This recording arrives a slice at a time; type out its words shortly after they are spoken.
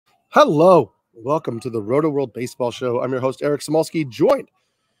Hello, welcome to the Rotoworld Baseball Show. I'm your host, Eric Samulski, joined,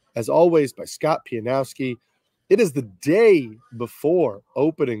 as always, by Scott Pianowski. It is the day before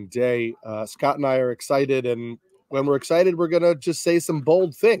opening day. Scott and I are excited, and when we're excited, we're going to just say some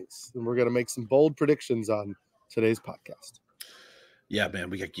bold things, and we're going to make some bold predictions on today's podcast. Yeah, man,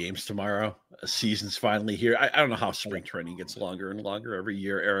 we got games tomorrow. Season's finally here. I don't know how spring training gets longer and longer every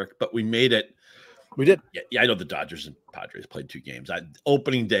year, Eric, but we made it. We did. Yeah, I know the Dodgers and Padres played 2 games.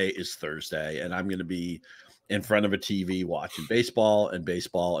 Opening day is Thursday, and I'm going to be in front of a TV watching baseball and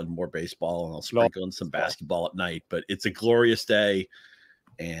more baseball, and I'll sprinkle in some basketball at night. But it's a glorious day,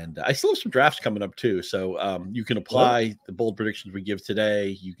 and I still have some drafts coming up too. So you can apply the bold predictions we give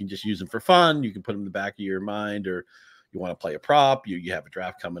today. You can just use them for fun. You can put them in the back of your mind, or you want to play a prop. You have a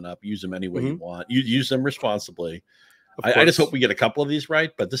draft coming up. Use them any way you want. You use them responsibly. I just hope we get a couple of these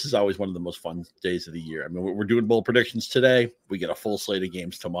right, but this is always one of the most fun days of the year. I mean, we're doing bold predictions today. We get a full slate of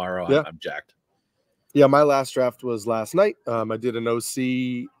games tomorrow. Yeah. I'm jacked. Yeah, my last draft was last night. I did an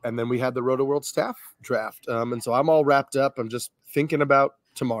OC, and then we had the Rotoworld staff draft. And so I'm all wrapped up. I'm just thinking about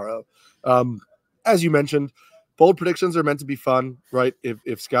tomorrow. As you mentioned, bold predictions are meant to be fun, right?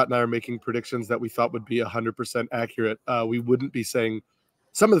 If Scott and I are making predictions that we thought would be 100% accurate, we wouldn't be saying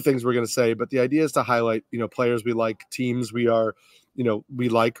some of the things we're going to say, but the idea is to highlight, players we like, teams we are, we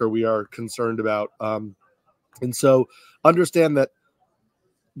like or we are concerned about. And so understand that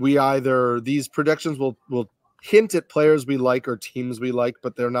these predictions will hint at players we like or teams we like,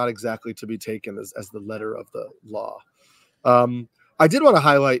 but they're not exactly to be taken as the letter of the law. I did want to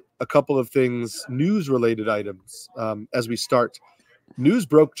highlight a couple of things, news-related items, as we start. News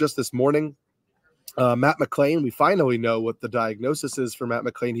broke just this morning. Matt McLain, we finally know what the diagnosis is for Matt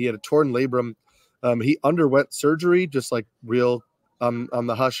McLain. He had a torn labrum. He underwent surgery, just like real on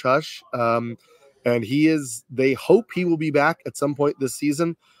the hush-hush. And they hope he will be back at some point this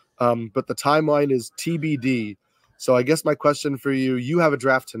season. But the timeline is TBD. So I guess my question for you have a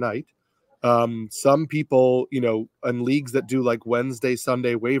draft tonight. Some people, in leagues that do like Wednesday,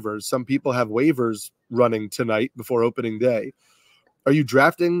 Sunday waivers, some people have waivers running tonight before opening day. Are you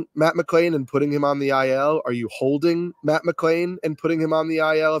drafting Matt McLain and putting him on the IL? Are you holding Matt McLain and putting him on the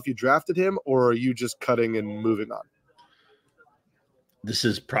IL if you drafted him, or are you just cutting and moving on? This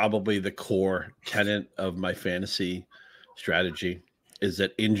is probably the core tenet of my fantasy strategy, is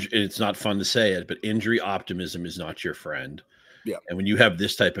that it's not fun to say it, but injury optimism is not your friend. Yeah. And when you have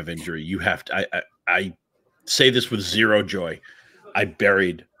this type of injury, you have to, I say this with zero joy. I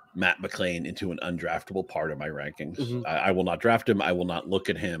buried Matt McLain into an undraftable part of my rankings. I will not draft him. I will not look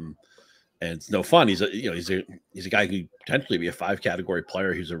at him. And it's no fun. He's a guy who potentially be a 5-category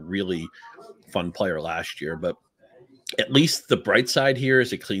player. He's a really fun player last year, but at least the bright side here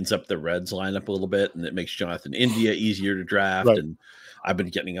is it cleans up the Reds lineup a little bit, and it makes Jonathan India easier to draft. Right. And I've been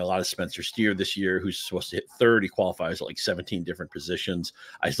getting a lot of Spencer Steer this year, who's supposed to hit third. He qualifies at like 17 different positions.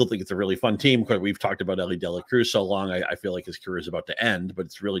 I still think it's a really fun team because we've talked about Ellie De La Cruz so long. I feel like his career is about to end, but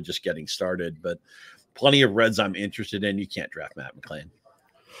it's really just getting started. But plenty of Reds I'm interested in. You can't draft Matt McLain.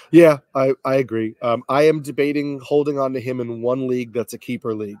 Yeah, I agree. I am debating holding on to him in one league that's a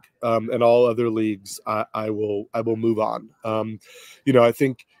keeper league. And all other leagues, I will move on. I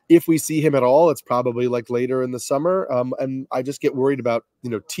think if we see him at all, it's probably like later in the summer. And I just get worried about,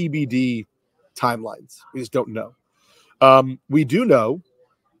 TBD timelines. We just don't know. We do know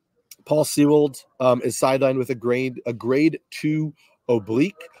Paul Sewald is sidelined with a grade 2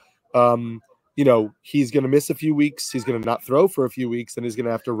 oblique. He's going to miss a few weeks. He's going to not throw for a few weeks, and he's going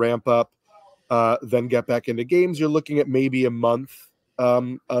to have to ramp up, then get back into games. You're looking at maybe a month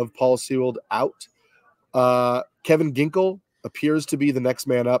of Paul Sewald out. Kevin Ginkel appears to be the next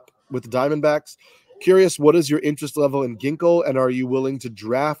man up with the Diamondbacks. Curious, what is your interest level in Ginkel, and are you willing to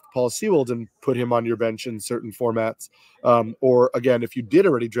draft Paul Sewald and put him on your bench in certain formats? Or, again, if you did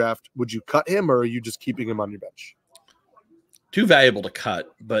already draft, would you cut him, or are you just keeping him on your bench? Too valuable to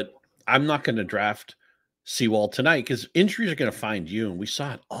cut, but I'm not going to draft Sewald tonight because injuries are going to find you. And we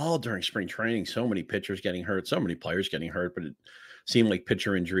saw it all during spring training. So many pitchers getting hurt, so many players getting hurt, but it seemed like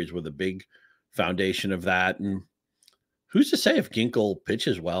pitcher injuries were the big foundation of that. And who's to say if Ginkel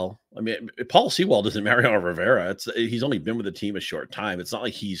pitches well? I mean, Paul Sewald isn't Mariano Rivera. He's only been with the team a short time. It's not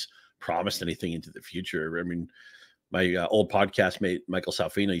like he's promised anything into the future. I mean, my old podcast mate, Michael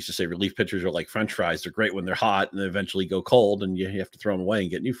Salfino, used to say relief pitchers are like French fries. They're great when they're hot and they eventually go cold and you have to throw them away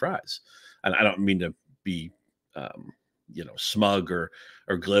and get new fries. And I don't mean to be, smug or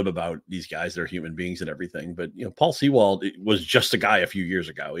glib about these guys. They're human beings and everything. But, Paul Sewald was just a guy a few years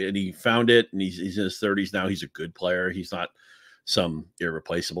ago and he found it and he's in his 30s now. He's a good player. He's not some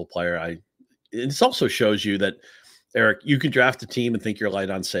irreplaceable player. It also shows you that Eric, you can draft a team and think you're light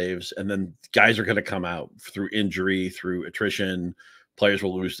on saves, and then guys are going to come out through injury, through attrition. Players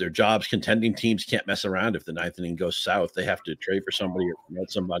will lose their jobs. Contending teams can't mess around if the ninth inning goes south. They have to trade for somebody or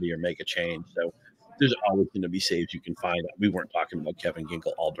promote somebody or make a change. So there's always going to be saves you can find. We weren't talking about Kevin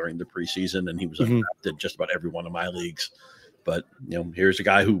Ginkel all during the preseason, and he was undrafted just about every one of my leagues. But, here's a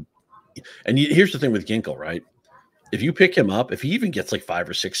guy who – and here's the thing with Ginkel, right? If you pick him up, if he even gets like 5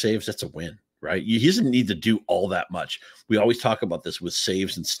 or 6 saves, that's a win. Right? He doesn't need to do all that much. We always talk about this with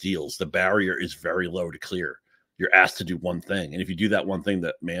saves and steals. The barrier is very low to clear. You're asked to do one thing. And if you do that one thing,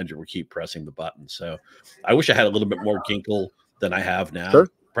 that manager will keep pressing the button. So I wish I had a little bit more Ginkel than I have now. Sure.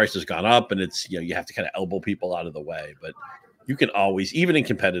 Price has gone up, and it's, you have to kind of elbow people out of the way. But you can always, even in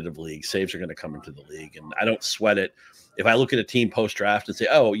competitive leagues, saves are going to come into the league. And I don't sweat it. If I look at a team post-draft and say,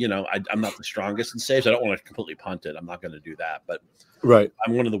 I'm not the strongest in saves, I don't want to completely punt it. I'm not going to do that. But right,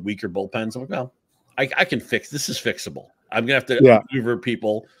 I'm one of the weaker bullpens. I'm like, well, I can fix this. Is fixable. I'm gonna have to maneuver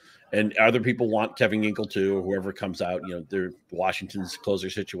people, and other people want Kevin Ginkel too, or whoever comes out. Washington's closer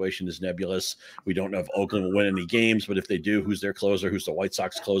situation is nebulous. We don't know if Oakland will win any games, but if they do, who's their closer? Who's the White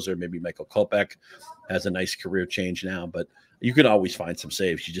Sox closer? Maybe Michael Kopech has a nice career change now, but you can always find some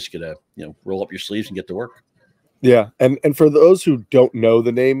saves. You just gotta roll up your sleeves and get to work. Yeah, and for those who don't know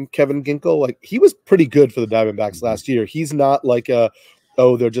the name Kevin Ginkel, like, he was pretty good for the Diamondbacks last year. He's not like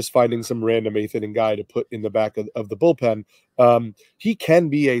they're just finding some random eighth inning guy to put in the back of the bullpen. He can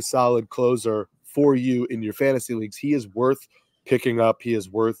be a solid closer for you in your fantasy leagues. He is worth picking up. He is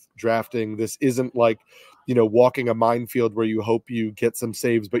worth drafting. This isn't like, walking a minefield where you hope you get some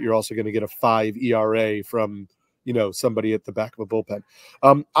saves, but you're also going to get a 5 ERA from, somebody at the back of a bullpen.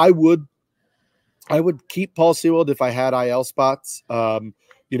 I would keep Paul Sewald if I had IL spots.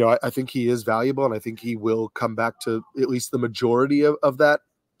 I think he is valuable, and I think he will come back to at least the majority of that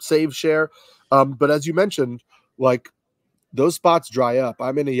save share. But as you mentioned, like, those spots dry up.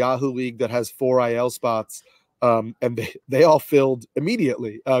 I'm in a Yahoo league that has 4 IL spots, and they all filled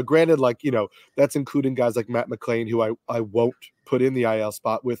immediately. Granted, that's including guys like Matt McLain, who I won't put in the IL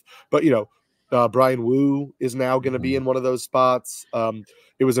spot with. But, Brian Wu is now going to be in one of those spots.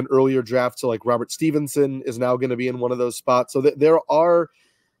 It was an earlier draft, so like Robert Stevenson is now going to be in one of those spots. So there are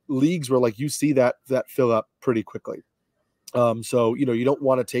leagues where you see that fill up pretty quickly. So you don't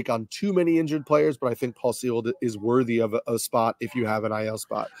want to take on too many injured players, but I think Paul Sewald is worthy of a spot if you have an IL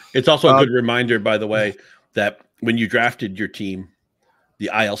spot. It's also a good reminder, by the way, that when you drafted your team, the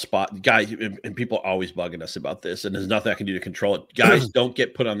IL spot, guys, and people are always bugging us about this, and there's nothing I can do to control it. Guys don't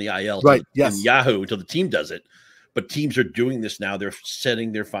get put on the IL in Yahoo until the team does it. But teams are doing this now. They're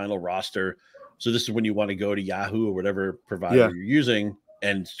setting their final roster. So this is when you want to go to Yahoo or whatever provider you're using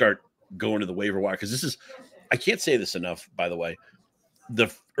and start going to the waiver wire. Because this is, I can't say this enough, by the way.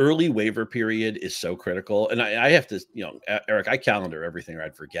 The early waiver period is so critical. And I have to, Eric, I calendar everything or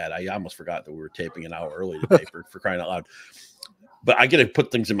I'd forget. I almost forgot that we were taping an hour early today for crying out loud. But I get to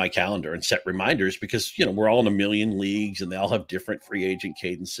put things in my calendar and set reminders because, we're all in a million leagues and they all have different free agent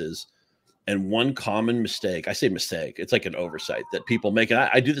cadences. And one common mistake, I say mistake, it's like an oversight that people make. And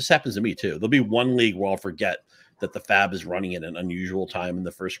I do, this happens to me too. There'll be one league where I'll forget that the fab is running at an unusual time in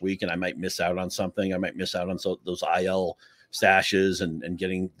the first week. And I might miss out on something. I might miss out on those IL stashes and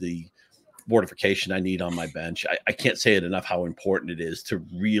getting the mortification I need on my bench. I can't say it enough how important it is to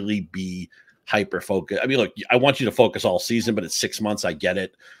really be hyper focused. I mean, look, I want you to focus all season, but it's 6 months. I get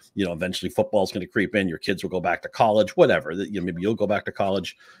it. Eventually football is going to creep in. Your kids will go back to college, whatever. Maybe you'll go back to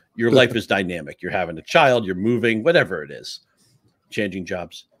college. Your life is dynamic. You're having a child, you're moving, whatever it is, changing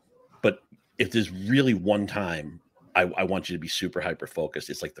jobs. But if there's really one time I want you to be super hyper focused,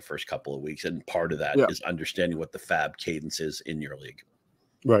 it's like the first couple of weeks. And part of that is understanding what the fab cadence is in your league.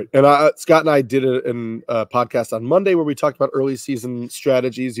 Right. And Scott and I did a podcast on Monday where we talked about early season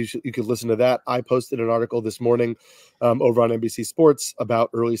strategies. You could listen to that. I posted an article this morning over on NBC Sports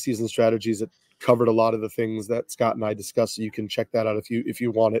about early season strategies. It covered a lot of the things that Scott and I discussed. So you can check that out if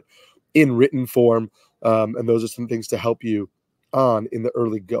you want it in written form. And those are some things to help you on in the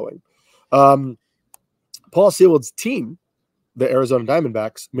early going. Paul Sewald's team, the Arizona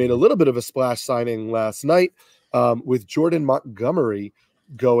Diamondbacks, made a little bit of a splash signing last night with Jordan Montgomery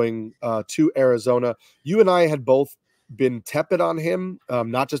going to Arizona. You and I had both been tepid on him,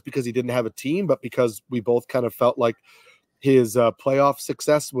 not just because he didn't have a team, but because we both kind of felt like his playoff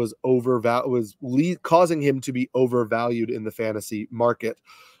success was causing him to be overvalued in the fantasy market.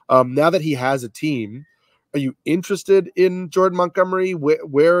 Now that he has a team, are you interested in Jordan Montgomery?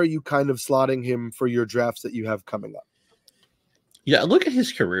 Where are you kind of slotting him for your drafts that you have coming up? Yeah, look at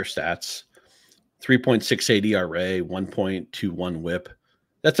his career stats. 3.68 ERA, 1.21 whip.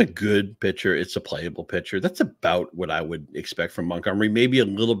 That's a good pitcher. It's a playable pitcher. That's about what I would expect from Montgomery. Maybe a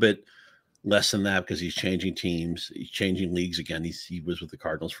little bit less than that because he's changing teams. He's changing leagues again. He was with the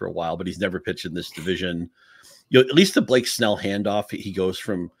Cardinals for a while, but he's never pitched in this division. At least the Blake Snell handoff, he goes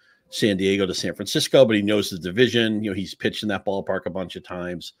from San Diego to San Francisco, but he knows the division. He's pitched in that ballpark a bunch of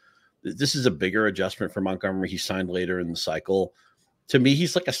times. This is a bigger adjustment for Montgomery. He signed later in the cycle. To me,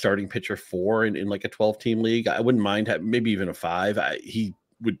 he's like a starting pitcher 4 in like a 12-team league. I wouldn't mind maybe even a 5. He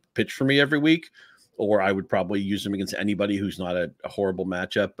would pitch for me every week, or I would probably use him against anybody who's not a horrible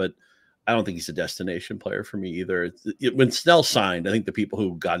matchup, but I don't think he's a destination player for me either. When Snell signed, I think the people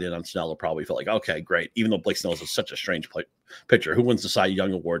who got in on Snell probably felt like, okay, great. Even though Blake Snell is such a strange pitcher, who wins the Cy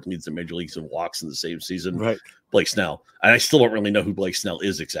Young Award, leads the major leagues in walks in the same season? Right. Blake Snell. And I still don't really know who Blake Snell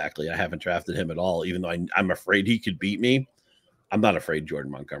is exactly. I haven't drafted him at all, even though I'm afraid he could beat me. I'm not afraid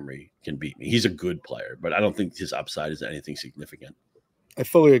Jordan Montgomery can beat me. He's a good player, but I don't think his upside is anything significant. I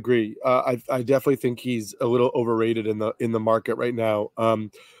fully agree. I definitely think he's a little overrated in the market right now.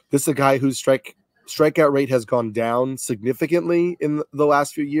 This is a guy whose strikeout rate has gone down significantly in the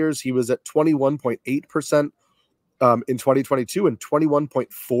last few years. He was at 21.8% in 2022 and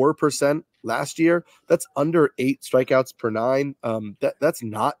 21.4% last year. That's under 8 strikeouts per 9. That's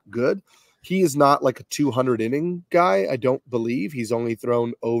not good. He is not like a 200 inning guy. I don't believe he's only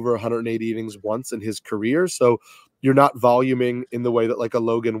thrown over 180 innings once in his career. So you're not voluming in the way that like a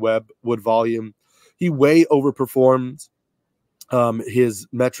Logan Webb would volume. He way overperformed his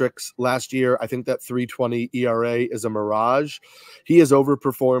metrics last year. I think that 3.20 ERA is a mirage. He has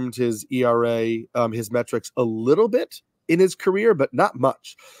overperformed his ERA, his metrics a little bit in his career, but not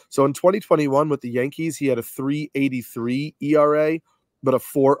much. So in 2021 with the Yankees, he had a 3.83 ERA, but a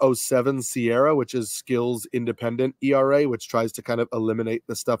 4.07 Sierra, which is skills independent ERA, which tries to kind of eliminate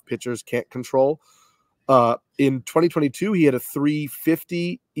the stuff pitchers can't control. In 2022, he had a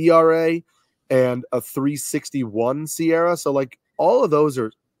 3.50 ERA and a 3.61 Sierra. So like all of those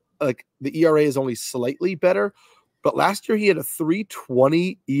are like the ERA is only slightly better, but last year he had a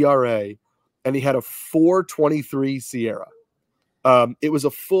 3.20 ERA and he had a 4.23 Sierra. It was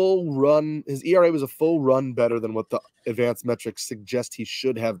a full run. His ERA was a full run better than what the advanced metrics suggest he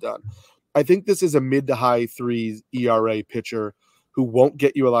should have done. I think this is a mid to high 3s ERA pitcher who won't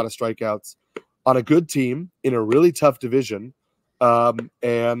get you a lot of strikeouts on a good team in a really tough division.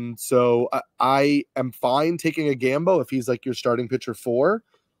 And so I am fine taking a gamble if he's like your starting pitcher 4.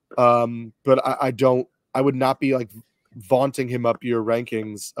 But I would not be like vaunting him up your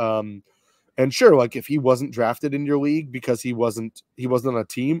rankings. And sure, like if he wasn't drafted in your league because he wasn't on a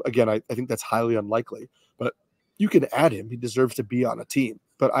team, again, I think that's highly unlikely, but you can add him. He deserves to be on a team,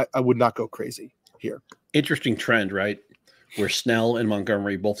 but I would not go crazy here. Interesting trend, right? Where Snell and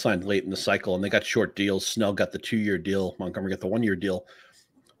Montgomery both signed late in the cycle and they got short deals. Snell got the 2-year deal. Montgomery got the 1-year deal.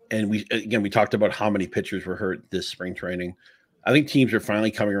 And we talked about how many pitchers were hurt this spring training. I think teams are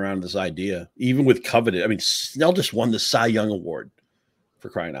finally coming around to this idea, even with coveted. I mean, Snell just won the Cy Young Award, for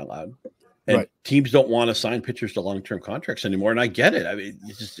crying out loud. And right. Teams don't want to sign pitchers to long-term contracts anymore. And I get it. I mean,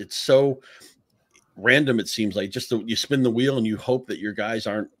 it's so random. It seems like just you spin the wheel and you hope that your guys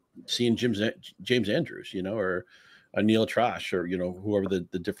aren't seeing James Andrews, or Neil Trash, or whoever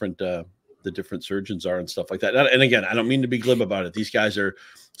the different surgeons are and stuff like that. And again, I don't mean to be glib about it. These guys are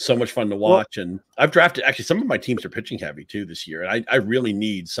so much fun to watch. Well, and I've drafted actually some of my teams are pitching heavy too this year, and I really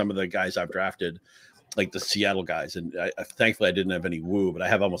need some of the guys I've drafted, like the Seattle guys. And thankfully I didn't have any Woo, but I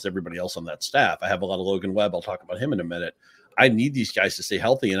have almost everybody else on that staff. I have a lot of Logan Webb. I'll talk about him in a minute. I need these guys to stay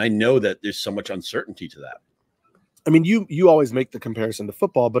healthy, and I know that there's so much uncertainty to that. I mean, you always make the comparison to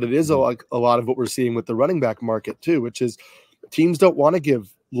football, but it is a lot of what we're seeing with the running back market too, which is teams don't want to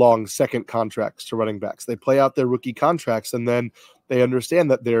give long second contracts to running backs. They play out their rookie contracts, and then they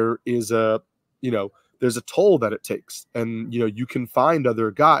understand that there is there's a toll that it takes, and you can find other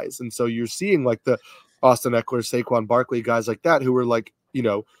guys. And so you're seeing like the Austin Eckler, Saquon Barkley, guys like that who were like,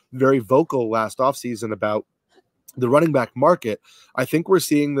 very vocal last offseason about the running back market. I think we're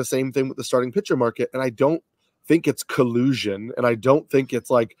seeing the same thing with the starting pitcher market, and I don't think it's collusion, and I don't think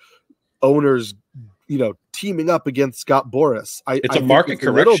it's like owners, teaming up against Scott Boras. It's a market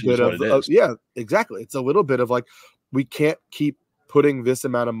correction. Yeah, exactly. It's a little bit of like, we can't keep putting this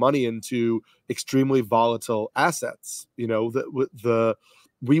amount of money into extremely volatile assets. We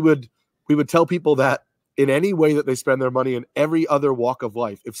would tell people that in any way that they spend their money in every other walk of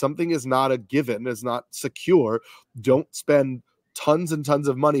life, if something is not a given, is not secure, don't spend tons and tons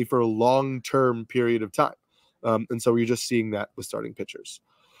of money for a long-term period of time. And so you're just seeing that with starting pitchers.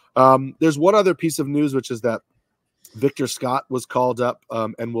 There's one other piece of news, which is that Victor Scott was called up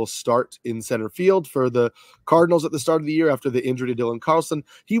and will start in center field for the Cardinals at the start of the year after the injury to Dylan Carlson.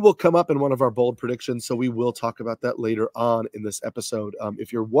 He will come up in one of our bold predictions, so we will talk about that later on in this episode.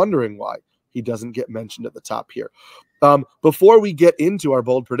 If you're wondering why he doesn't get mentioned at the top here. Before we get into our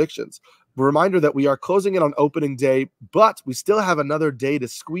bold predictions, a reminder that we are closing in on opening day, but we still have another day to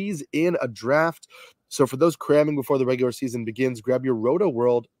squeeze in a draft. So for those cramming before the regular season begins, grab your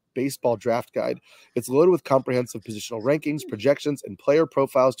Rotoworld Baseball Draft Guide. It's loaded with comprehensive positional rankings, projections, and player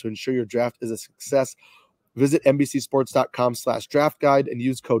profiles to ensure your draft is a success. Visit NBCSports.com/draft guide and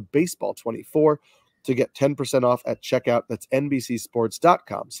use code BASEBALL24 to get 10% off at checkout. That's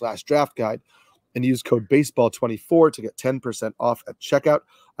NBCSports.com/draft guide and use code BASEBALL24 to get 10% off at checkout.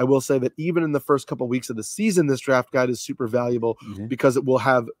 I will say that even in the first couple weeks of the season, this draft guide is super valuable because it will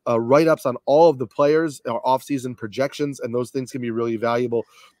have write-ups on all of the players, our offseason projections, and those things can be really valuable.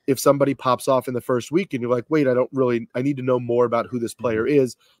 If somebody pops off in the first week and you're like, wait, I need to know more about who this player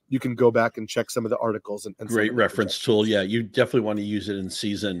is, you can go back and check some of the articles. And great reference tool. Yeah, you definitely want to use it in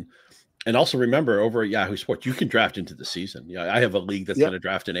season. And also remember, over at Yahoo Sports, you can draft into the season. Yeah, I have a league that's going to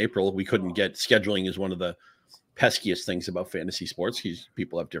draft in April. We couldn't get scheduling is one of the peskiest things about fantasy sports because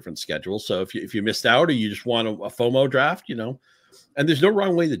people have different schedules. So if you missed out or you just want a FOMO draft, and there's no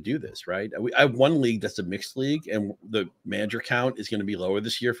wrong way to do this, right? I have one league that's a mixed league, and the manager count is going to be lower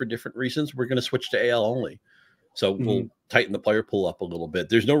this year for different reasons. We're going to switch to AL only. So we'll tighten the player pool up a little bit.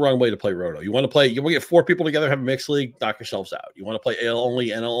 There's no wrong way to play Roto. You want to get 4 people together, have a mixed league, knock yourselves out. You want to play AL only,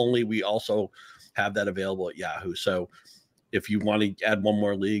 NL only, we also have that available at Yahoo. So if you want to add one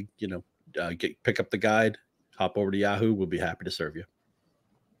more league, pick up the guide, hop over to Yahoo. We'll be happy to serve you.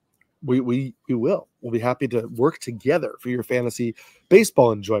 We will. We'll be happy to work together for your fantasy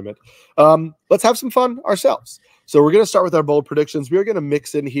baseball enjoyment. Let's have some fun ourselves. So we're going to start with our bold predictions. We're going to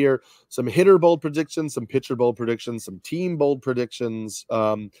mix in here some hitter bold predictions, some pitcher bold predictions, some team bold predictions.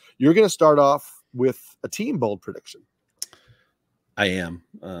 You're going to start off with a team bold prediction. I am.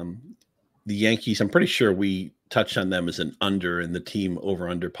 The Yankees, I'm pretty sure we touched on them as an under in the team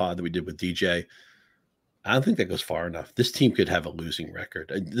over-under pod that we did with DJ. I don't think that goes far enough. This team could have a losing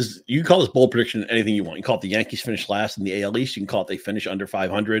record. You can call this bold prediction anything you want. You can call it the Yankees finish last in the AL East. You can call it they finish under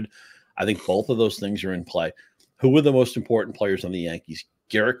 500. I think both of those things are in play. Who are the most important players on the Yankees?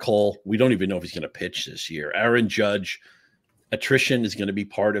 Garrett Cole. We don't even know if he's going to pitch this year. Aaron Judge. Attrition is going to be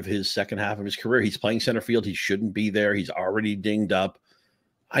part of his second half of his career. He's playing center field. He shouldn't be there. He's already dinged up.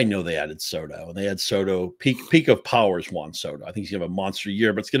 I know they added Soto, and they had Soto. Peak of powers Juan Soto. I think he's going to have a monster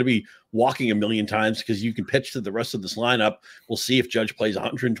year, but it's going to be walking a million times because you can pitch to the rest of this lineup. We'll see if Judge plays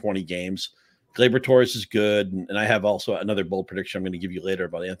 120 games. Gleyber Torres is good, and I have also another bold prediction I'm going to give you later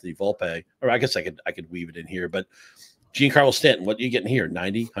about Anthony Volpe. Or I guess I could weave it in here, but Giancarlo Stanton, what are you getting here?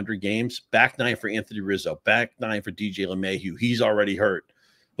 90, 100 games? Back 9 for Anthony Rizzo. Back 9 for DJ LeMahieu. He's already hurt.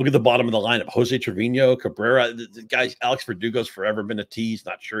 Look at the bottom of the lineup. Jose Trevino, Cabrera, the guys, Alex Verdugo's forever been a tease.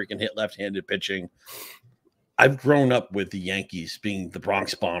 Not sure he can hit left-handed pitching. I've grown up with the Yankees being the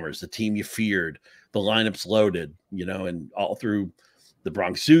Bronx Bombers, the team you feared. The lineup's loaded, and all through the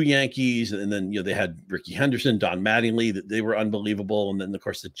Bronx Zoo Yankees. And then, they had Ricky Henderson, Don Mattingly. They were unbelievable. And then, of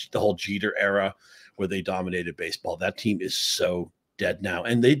course, the whole Jeter era where they dominated baseball. That team is so dead now.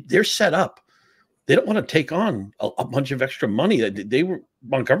 And they're set up. They don't want to take on a bunch of extra money.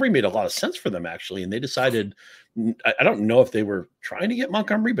 Montgomery made a lot of sense for them, actually. And they decided, I don't know if they were trying to get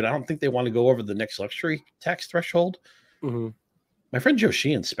Montgomery, but I don't think they want to go over the next luxury tax threshold. My friend Joe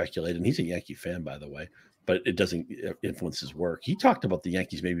Sheehan speculated, and he's a Yankee fan, by the way, but it doesn't influence his work. He talked about the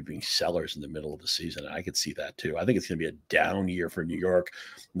Yankees maybe being sellers in the middle of the season. I could see that too. I think it's going to be a down year for New York,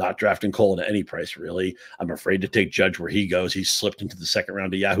 not drafting Cole at any price, really. I'm afraid to take Judge where he goes. He's slipped into the second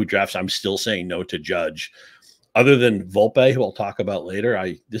round of Yahoo drafts. I'm still saying no to Judge. Other than Volpe, who I'll talk about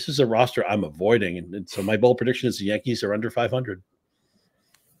later, this is a roster I'm avoiding. And so my bold prediction is the Yankees are under 500.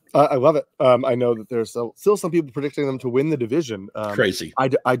 I love it. I know that there's still some people predicting them to win the division. Crazy.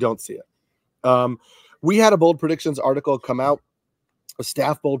 I don't see it. We had a bold predictions article come out, a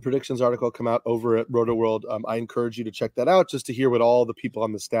staff bold predictions article come out over at Rotoworld. I encourage you to check that out just to hear what all the people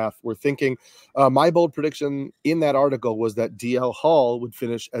on the staff were thinking. My bold prediction in that article was that DL Hall would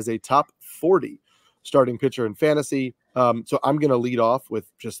finish as a top 40 starting pitcher in fantasy. So I'm going to lead off with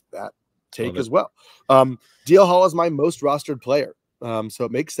just that take as well. DL Hall is my most rostered player. So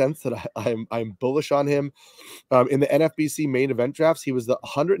it makes sense that I'm bullish on him. In the NFBC main event drafts, he was the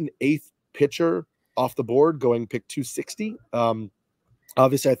 108th pitcher off the board, going pick 260.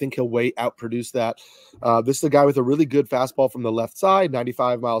 Obviously, I think he'll way outproduce that. This is a guy with a really good fastball from the left side,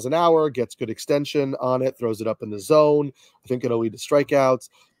 95 miles an hour, gets good extension on it, throws it up in the zone. I think it'll lead to strikeouts.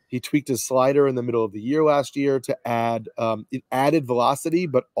 He tweaked his slider in the middle of the year last year to add it added velocity,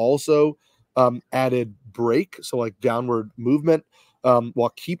 but also added break, so like downward movement,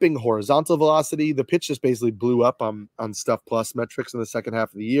 while keeping horizontal velocity. The pitch just basically blew up on Stuff Plus metrics in the second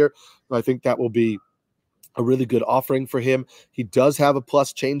half of the year. And I think that will be a really good offering for him. He does have a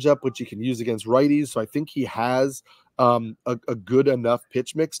plus changeup, which he can use against righties. So I think he has a good enough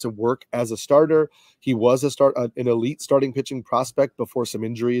pitch mix to work as a starter. He was an elite starting pitching prospect before some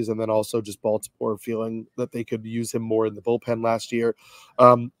injuries, and then also just Baltimore feeling that they could use him more in the bullpen last year.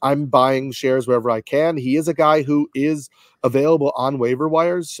 I'm buying shares wherever I can. He is a guy who is available on waiver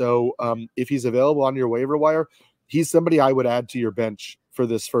wires. So if he's available on your waiver wire, he's somebody I would add to your bench for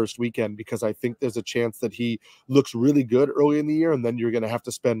this first weekend, because I think there's a chance that he looks really good early in the year, and then you're going to have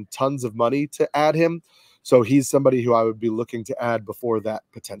to spend tons of money to add him. So he's somebody who I would be looking to add before that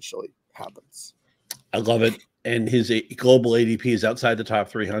potentially happens. I love it. And his global ADP is outside the top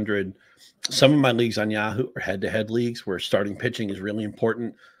 300. Some of my leagues on Yahoo are head-to-head leagues where starting pitching is really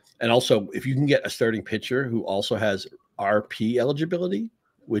important. And also, if you can get a starting pitcher who also has RP eligibility,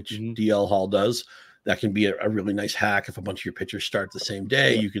 which DL Hall does, that can be a really nice hack. If a bunch of your pitchers start the same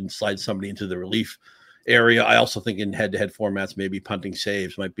day, you can slide somebody into the relief area. I also think in head-to-head formats, maybe punting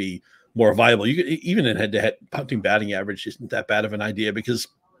saves might be more viable. You could, even in head-to-head, punting batting average isn't that bad of an idea, because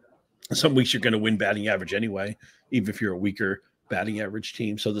some weeks you're going to win batting average anyway, even if you're a weaker batting average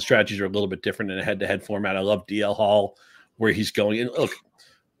team. So the strategies are a little bit different in a head-to-head format. I love DL Hall, where he's going. And look,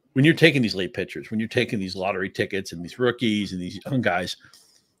 when you're taking these late pitchers, when you're taking these lottery tickets and these rookies and these young guys,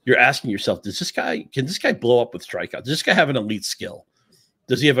 you're asking yourself, can this guy blow up with strikeouts? Does this guy have an elite skill?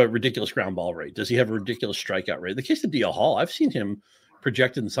 Does he have a ridiculous ground ball rate? Does he have a ridiculous strikeout rate? In the case of DL Hall, I've seen him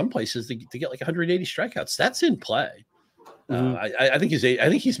projected in some places to get like 180 strikeouts. That's in play. I think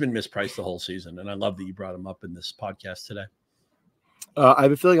he's been mispriced the whole season, and I love that you brought him up in this podcast today. I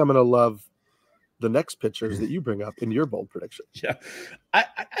have a feeling I'm going to love the next pitchers that you bring up in your bold prediction. Yeah, I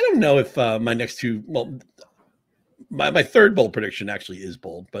don't know if my next two. Well, my third bold prediction actually is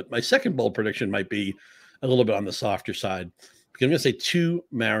bold, but my second bold prediction might be a little bit on the softer side, because I'm going to say two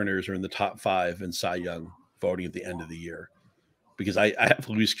Mariners are in the top 5 in Cy Young voting at the end of the year. Because I have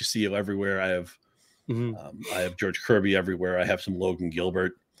Luis Castillo everywhere. I have George Kirby everywhere. I have some Logan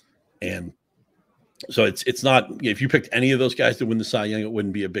Gilbert. And so it's not, if you picked any of those guys to win the Cy Young, it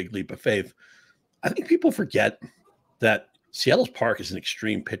wouldn't be a big leap of faith. I think people forget that Seattle's park is an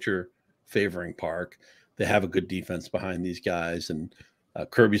extreme pitcher favoring park. They have a good defense behind these guys. And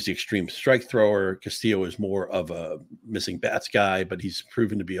Kirby's the extreme strike thrower. Castillo is more of a missing bats guy, but he's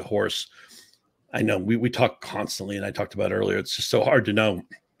proven to be a horse. I know we talk constantly, and I talked about earlier, it's just so hard to know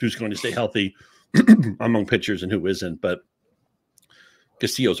who's going to stay healthy among pitchers and who isn't. But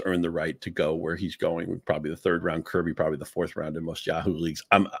Castillo's earned the right to go where he's going, probably the 3rd round, Kirby probably the 4th round in most Yahoo leagues.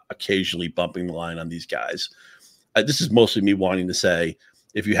 I'm occasionally bumping the line on these guys. This is mostly me wanting to say,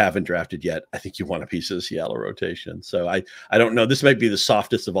 if you haven't drafted yet, I think you want a piece of the Seattle rotation. So I don't know. This might be the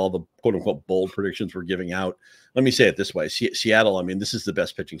softest of all the quote-unquote bold predictions we're giving out. Let me say it this way. Seattle, I mean, this is the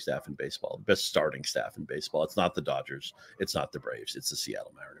best pitching staff in baseball, the best starting staff in baseball. It's not the Dodgers. It's not the Braves. It's the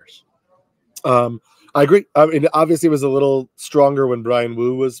Seattle Mariners. I agree. I mean, obviously it was a little stronger when Brian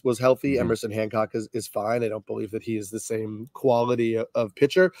Wu was healthy. Emerson Hancock is fine. I don't believe that he is the same quality of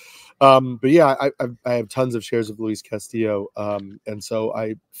pitcher. But yeah, I have tons of shares of Luis Castillo. And so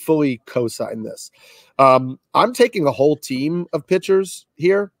I fully co-sign this. I'm taking a whole team of pitchers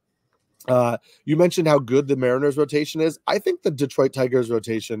here. You mentioned how good the Mariners rotation is. I think the Detroit Tigers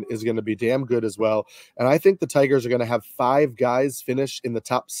rotation is going to be damn good as well. And I think the Tigers are going to have 5 guys finish in the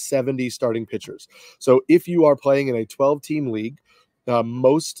top 70 starting pitchers. So if you are playing in a 12-team league,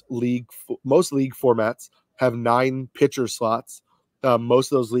 most league formats have 9 pitcher slots.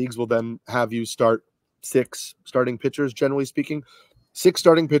 Most of those leagues will then have you start 6 starting pitchers, generally speaking. 6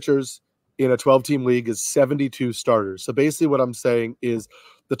 starting pitchers in a 12-team league is 72 starters. So basically what I'm saying is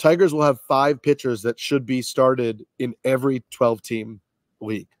the Tigers will have 5 pitchers that should be started in every 12-team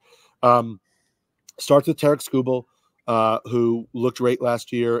league. Starts with Tarek Skubal, who looked great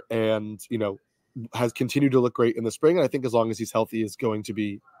last year and, has continued to look great in the spring. And I think as long as he's healthy, is going to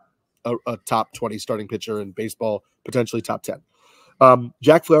be a top 20 starting pitcher in baseball, potentially top 10.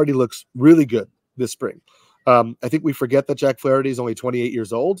 Jack Flaherty looks really good this spring. I think we forget that Jack Flaherty is only 28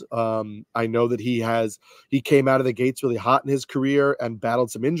 years old. I know that he came out of the gates really hot in his career and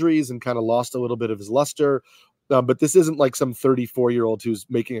battled some injuries and kind of lost a little bit of his luster. But this isn't like some 34-year-old who's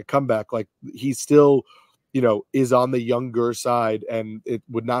making a comeback. Like he still, is on the younger side, and it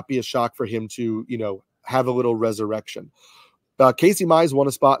would not be a shock for him to, have a little resurrection. Casey Mize won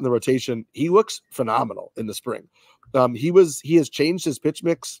a spot in the rotation. He looks phenomenal in the spring. He has changed his pitch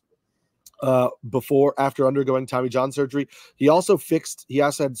mix after undergoing Tommy John surgery. He also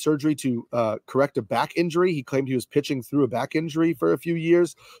had surgery to correct a back injury. He claimed he was pitching through a back injury for a few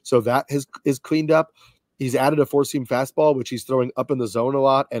years, so that is cleaned up. He's added a four-seam fastball, which he's throwing up in the zone a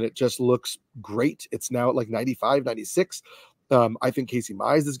lot, and it just looks great. It's now at like 95, 96. I think Casey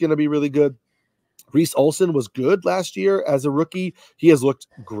Mize is going to be really good. Reese Olson was good last year as a rookie. He has looked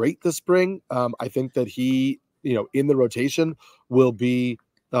great this spring. I think that he, in the rotation will be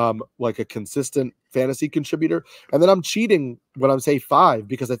like a consistent fantasy contributor. And then I'm cheating when I'm saying 5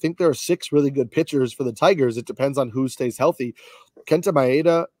 because I think there are 6 really good pitchers for the Tigers. It depends on who stays healthy. Kenta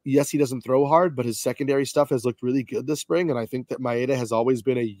Maeda, yes, he doesn't throw hard, but his secondary stuff has looked really good this spring. And I think that Maeda has always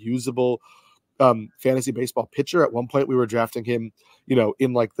been a usable fantasy baseball pitcher. At one point we were drafting him,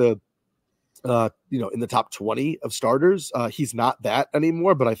 in like the in the top 20 of starters. He's not that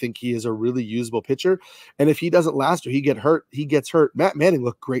anymore, but I think he is a really usable pitcher. And if he doesn't last or he gets hurt. Matt Manning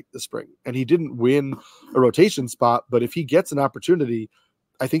looked great this spring, and he didn't win a rotation spot, but if he gets an opportunity,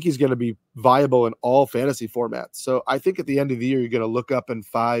 I think he's going to be viable in all fantasy formats. So I think at the end of the year, you're going to look up and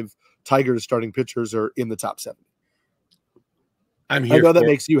 5 Tigers starting pitchers are in the top 7. I'm here. I know that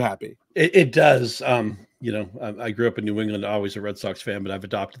makes you happy. It does. I grew up in New England, always a Red Sox fan, but I've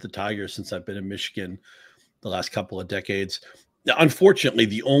adopted the Tigers since I've been in Michigan the last couple of decades. Now, unfortunately,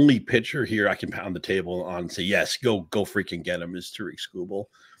 the only pitcher here I can pound the table on and say, yes, go freaking get him is Tariq Skubal.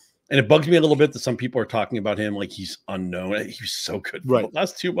 And it bugs me a little bit that some people are talking about him like he's unknown. He was so good for the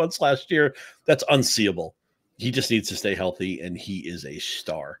last 2 months last year. That's unseeable. He just needs to stay healthy, and he is a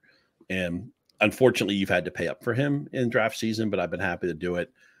star. And unfortunately, you've had to pay up for him in draft season, but I've been happy to do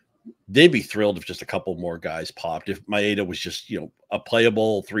it. They'd be thrilled if just a couple more guys popped. If Maeda was just, a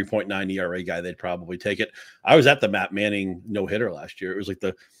playable 3.9 ERA guy, they'd probably take it. I was at the Matt Manning no-hitter last year. It was like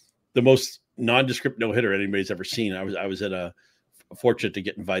the most nondescript no-hitter anybody's ever seen. I was at a fortunate to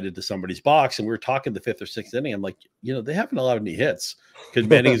get invited to somebody's box, and we were talking the 5th or 6th inning. I'm like, they haven't allowed any hits because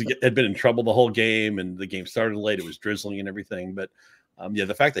Manning had been in trouble the whole game, and the game started late. It was drizzling and everything. But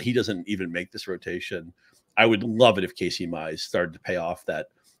the fact that he doesn't even make this rotation, I would love it if Casey Mize started to pay off that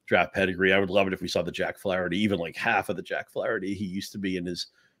draft pedigree. I would love it if we saw the Jack Flaherty, even like half of the Jack Flaherty he used to be in his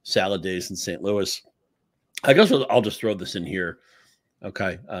salad days in St. Louis. I guess I'll just throw this in here.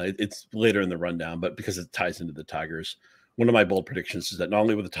 Okay. It's later in the rundown, but because it ties into the Tigers, one of my bold predictions is that not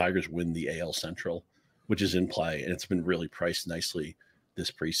only will the Tigers win the AL Central, which is in play, and it's been really priced nicely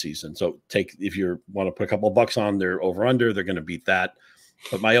this preseason. So if you want to put a couple of bucks on their over under, they're going to beat that.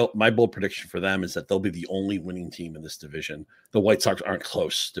 But my bold prediction for them is that they'll be the only winning team in this division. The White Sox aren't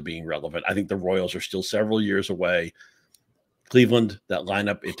close to being relevant. I think the Royals are still several years away. Cleveland, that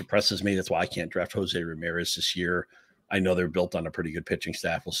lineup, it depresses me. That's why I can't draft Jose Ramirez this year. I know they're built on a pretty good pitching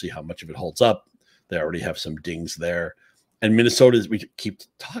staff. We'll see how much of it holds up. They already have some dings there. And Minnesota, we keep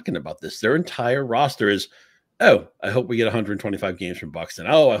talking about this. Their entire roster is, I hope we get 125 games from Buxton.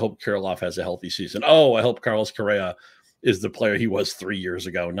 I hope Kirilloff has a healthy season. I hope Carlos Correa is the player he was 3 years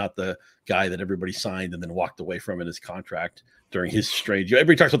ago, not the guy that everybody signed and then walked away from in his contract during his strange.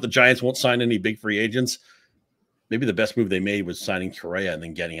 Everybody talks about the Giants won't sign any big free agents. Maybe the best move they made was signing Correa and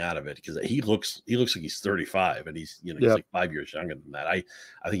then getting out of it because he looks like he's 35 and he's he's like 5 years younger than that. I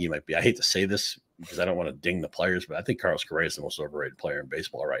think he might be. I hate to say this because I don't want to ding the players, but I think Carlos Correa is the most overrated player in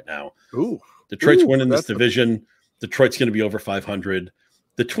baseball right now. Detroit's winning this division. Detroit's going to be over 500.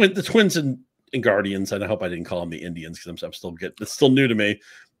 The Twins and Guardians, and I hope I didn't call them the Indians because I'm still it's still new to me.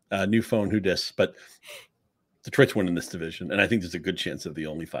 New phone, who dis? But Detroit's winning this division, and I think there's a good chance of the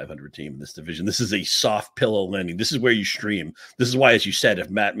only 500 team in this division. This is a soft pillow landing. This is where you stream. This is why, as you said, if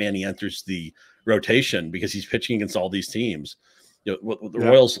Matt Manning enters the rotation because he's pitching against all these teams, the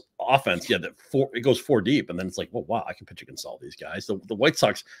Royals offense, it goes 4 deep, and then it's like, well, wow, I can pitch against all these guys. The White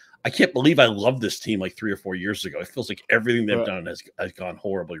Sox, I can't believe I loved this team like 3 or 4 years ago. It feels like everything they've done has gone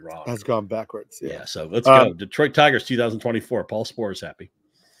horribly wrong. Has gone backwards. Yeah. So let's go. Detroit Tigers 2024. Paul Spohr is happy.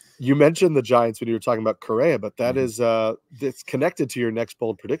 You mentioned the Giants when you were talking about Correa, but that is it's connected to your next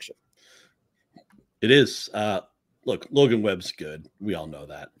bold prediction. It is. Look, Logan Webb's good. We all know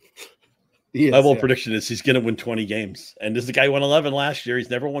that. My bold prediction is he's going to win 20 games. And this is the guy who won 11 last year. He's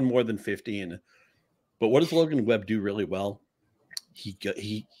never won more than 15. But what does Logan Webb do really well? He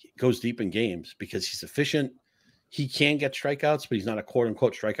goes deep in games because he's efficient. He can get strikeouts, but he's not a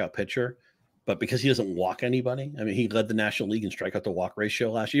quote-unquote strikeout pitcher. But because he doesn't walk anybody, I mean, he led the National League in strikeout to walk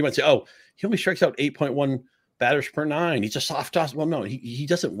ratio last year. You might say, he only strikes out 8.1 batters per 9. He's a soft toss. Well, no, he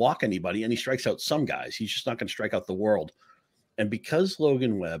doesn't walk anybody, and he strikes out some guys. He's just not going to strike out the world. And because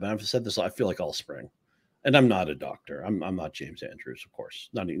Logan Webb, and I've said this, I feel like all spring, And I'm not a doctor. I'm not James Andrews, of course,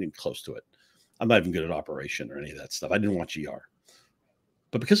 not even close to it. I'm not even good at operation or any of that stuff. I didn't watch ER.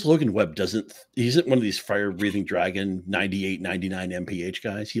 But because Logan Webb he isn't one of these fire-breathing dragon 98, 99 MPH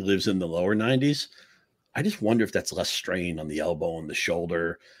guys. He lives in the lower 90s. I just wonder if that's less strain on the elbow and the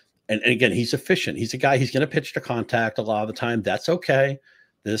shoulder. And again, he's efficient. He's a guy, he's going to pitch to contact a lot of the time. That's okay.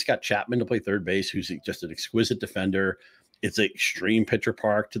 Then it's got Chapman to play third base, who's just an exquisite defender. It's an extreme pitcher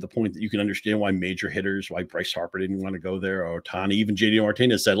park to the point that you can understand why major hitters, why Bryce Harper didn't want to go there, or Ohtani, even JD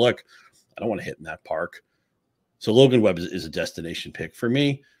Martinez said, look, I don't want to hit in that park. So Logan Webb is a destination pick for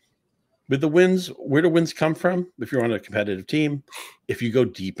me. With the wins, where do wins come from? If you're on a competitive team, if you go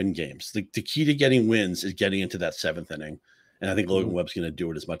deep in games, the key to getting wins is getting into that seventh inning. And I think Logan Webb's going to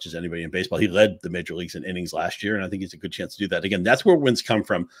do it as much as anybody in baseball. He led the major leagues in innings last year, and I think he's a good chance to do that. Again, that's where wins come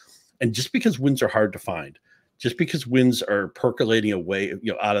from. And just because wins are hard to find, just because wins are percolating away,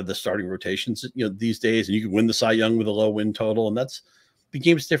 out of the starting rotations, these days, and you can win the Cy Young with a low win total, and the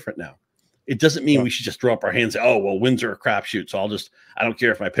game's different now. It doesn't mean we should just throw up our hands and say, oh, well, wins are a crapshoot. So I don't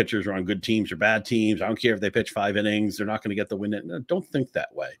care if my pitchers are on good teams or bad teams. I don't care if they pitch 5 innings. They're not going to get the win. No, don't think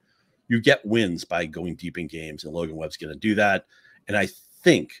that way. You get wins by going deep in games, and Logan Webb's going to do that. And I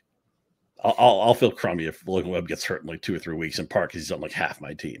think I'll feel crummy if Logan Webb gets hurt in like 2 or 3 weeks in part because he's on like half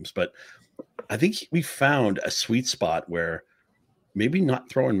my teams. But I think we found a sweet spot where maybe not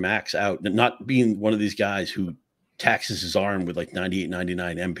throwing Max out, not being one of these guys who taxes his arm with like 98,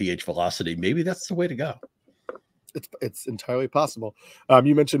 99 MPH velocity. Maybe that's the way to go. It's entirely possible.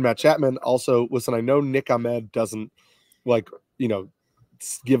 You mentioned Matt Chapman. Also, listen, I know Nick Ahmed doesn't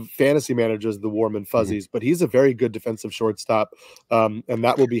give fantasy managers the warm and fuzzies, but he's a very good defensive shortstop. And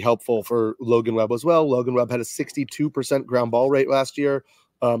that will be helpful for Logan Webb as well. Logan Webb had a 62% ground ball rate last year.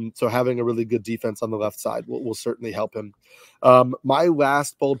 So having a really good defense on the left side will certainly help him. My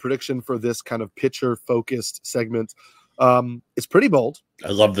last bold prediction for this kind of pitcher-focused segment is pretty bold. I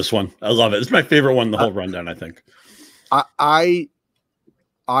love this one. I love it. It's my favorite one in the whole rundown, I think. I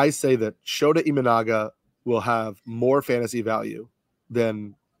say that Shota Imanaga will have more fantasy value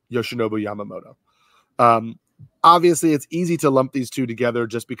than Yoshinobu Yamamoto. Obviously, it's easy to lump these two together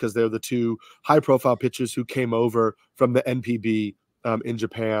just because they're the two high-profile pitchers who came over from the NPB in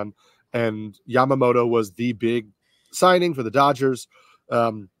Japan, and Yamamoto was the big signing for the Dodgers.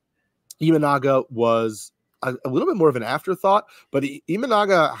 Imanaga was a little bit more of an afterthought, but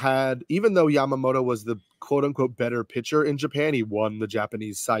Imanaga had, even though Yamamoto was the quote unquote better pitcher in Japan, he won the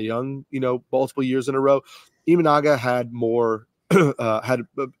Japanese Cy Young, multiple years in a row. Imanaga had more, had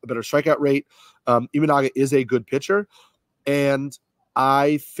a better strikeout rate. Imanaga is a good pitcher, and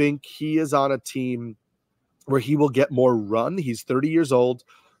I think he is on a team where he will get more run. He's 30 years old.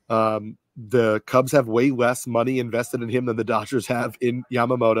 The Cubs have way less money invested in him than the Dodgers have in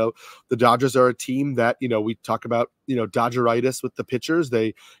Yamamoto. The Dodgers are a team that, we talk about, Dodgeritis with the pitchers.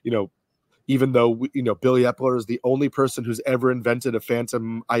 They, even though, Billy Epler is the only person who's ever invented a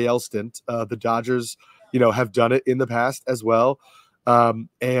phantom IL stint, the Dodgers, have done it in the past as well.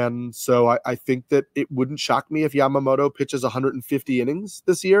 And so I think that it wouldn't shock me if Yamamoto pitches 150 innings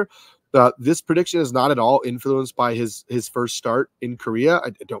this year. This prediction is not at all influenced by his first start in Korea.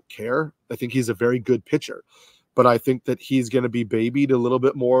 I don't care. I think he's a very good pitcher, but I think that he's going to be babied a little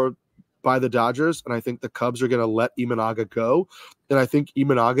bit more by the Dodgers, and I think the Cubs are going to let Imanaga go. And I think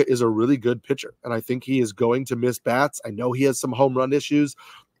Imanaga is a really good pitcher, and I think he is going to miss bats. I know he has some home run issues.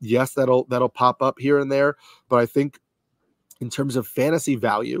 Yes, that'll pop up here and there, but I think in terms of fantasy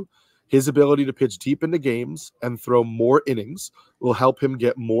value, his ability to pitch deep into games and throw more innings will help him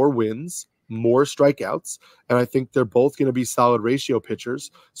get more wins, more strikeouts. And I think they're both going to be solid ratio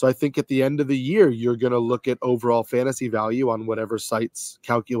pitchers. So I think at the end of the year, you're going to look at overall fantasy value on whatever sites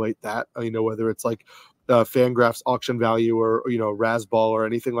calculate that, whether it's like Fangraphs auction value or, Razzball or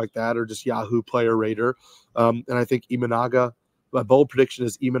anything like that, or just Yahoo Player Rater. And I think Imanaga, my bold prediction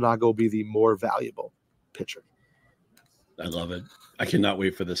is Imanaga will be the more valuable pitcher. I love it. I cannot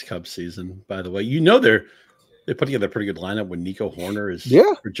wait for this Cubs season. By the way, they put together a pretty good lineup when Nico Horner is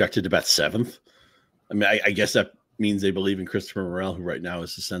projected about 7th. I mean, I guess that means they believe in Christopher Morel, who right now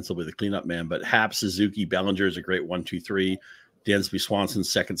is ostensibly the cleanup man. But Happ, Suzuki, Bellinger is a great 1-2-3. Dansby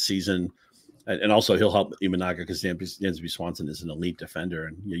Swanson's second season, and also he'll help Imanaga because Dansby Swanson is an elite defender,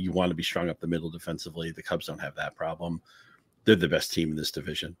 and you want to be strung up the middle defensively. The Cubs don't have that problem. They're the best team in this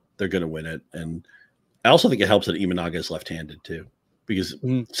division. They're going to win it, and I also think it helps that Imanaga is left-handed too, because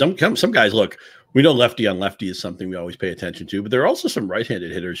some guys, look, we know lefty on lefty is something we always pay attention to, but there are also some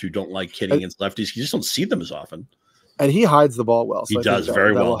right-handed hitters who don't like hitting against lefties. You just don't see them as often. And he hides the ball well. So he does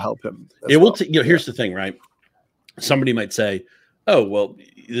very well. That will help him. It will. Here's the thing, right? Somebody might say, "Oh, well,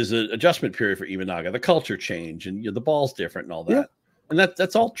 there's an adjustment period for Imanaga, the culture change, and the ball's different and all that. Yeah. And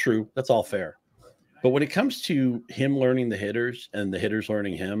that's all true. That's all fair. But when it comes to him learning the hitters and the hitters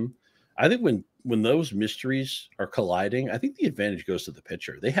learning him, I think when those mysteries are colliding, I think the advantage goes to the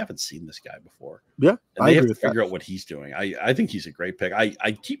pitcher. They haven't seen this guy before. Yeah. And they have to figure out what he's doing. I think he's a great pick.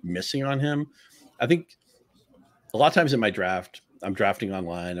 I keep missing on him. I think a lot of times in my draft, I'm drafting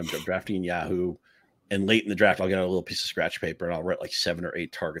online, I'm drafting in Yahoo, and late in the draft, I'll get a little piece of scratch paper and I'll write like 7 or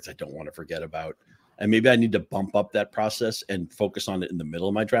 8 targets I don't want to forget about. And maybe I need to bump up that process and focus on it in the middle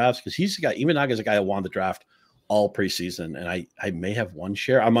of my drafts, because he's the guy, Imanaga is a guy I wanted to draft all preseason, and I may have one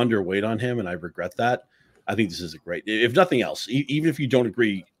share. I'm underweight on him, and I regret that. I think this is a great, if nothing else, even if you don't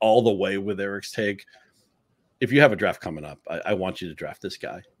agree all the way with Eric's take, if you have a draft coming up, I want you to draft this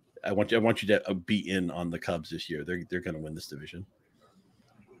guy. I want you to be in on the Cubs this year. They're going to win this division.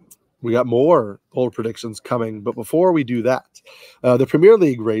 We got more bold predictions coming, but before we do that, the Premier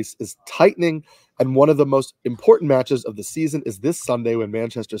League race is tightening, and one of the most important matches of the season is this Sunday when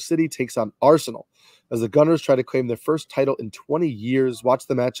Manchester City takes on Arsenal, as the Gunners try to claim their first title in 20 years. Watch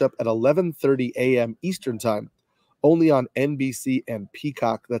the matchup at 11:30 a.m. Eastern Time, only on NBC and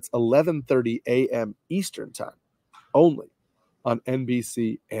Peacock. That's 11:30 a.m. Eastern Time, only on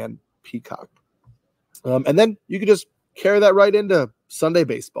NBC and Peacock. And then you can just carry that right into Sunday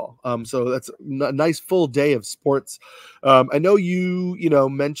baseball. So that's a nice full day of sports. I know you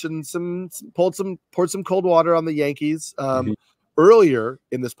mentioned poured some cold water on the Yankees earlier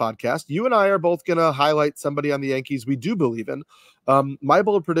in this podcast. You and I are both going to highlight somebody on the Yankees we do believe in. My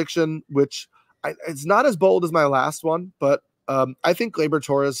bold prediction, which it's not as bold as my last one, but I think Gleyber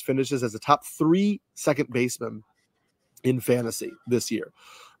Torres finishes as a top 3 second baseman in fantasy this year.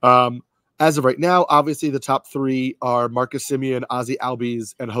 As of right now, obviously the top 3 are Marcus Semien, Ozzie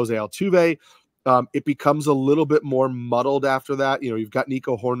Albies, and Jose Altuve. It becomes a little bit more muddled after that. You've got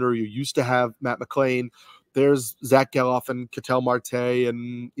Nico Horner. You used to have Matt McLain. There's Zach Geloff and Ketel Marte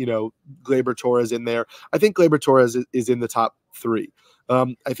and, Gleyber Torres in there. I think Gleyber Torres is in the top 3.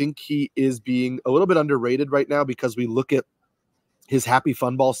 I think he is being a little bit underrated right now because we look at his happy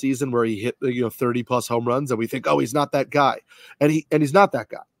fun ball season where he hit 30 plus home runs and we think, oh, he's not that guy. And he's not that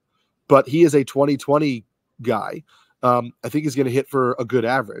guy. But he is a 2020 guy. I think he's going to hit for a good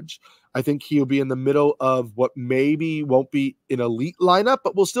average. I think he'll be in the middle of what maybe won't be an elite lineup,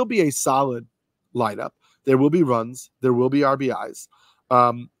 but will still be a solid lineup. There will be runs. There will be RBIs.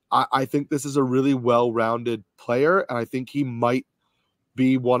 I think this is a really well-rounded player, and I think he might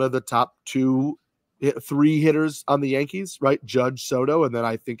be one of the top 3 hitters on the Yankees, right? Judge, Soto, and then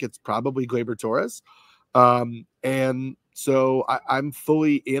I think it's probably Gleyber Torres. And so I'm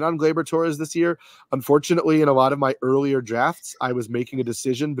fully in on Gleyber Torres this year. Unfortunately, in a lot of my earlier drafts, I was making a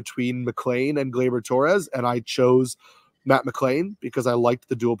decision between McLain and Gleyber Torres, and I chose Matt McLain because I liked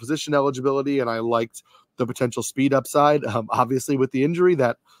the dual position eligibility and I liked the potential speed upside. Obviously, with the injury,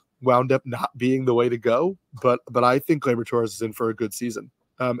 that wound up not being the way to go. But I think Gleyber Torres is in for a good season.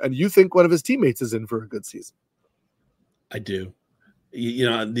 And you think one of his teammates is in for a good season. I do.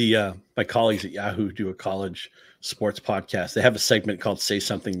 My colleagues at Yahoo do a college sports podcast. They have a segment called Say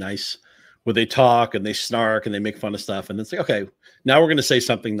Something Nice, where they talk and they snark and they make fun of stuff. And it's like, okay, now we're going to say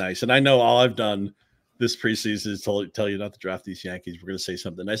something nice. And I know all I've done this preseason is tell you not to draft these Yankees. We're going to say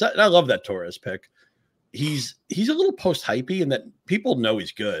something nice. I love that Torres pick. He's a little post-hypey in that people know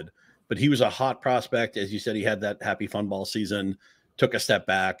he's good, but he was a hot prospect. As you said, he had that happy fun ball season, took a step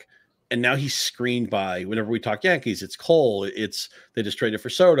back. And now he's screened by, whenever we talk Yankees, it's Cole, they just traded for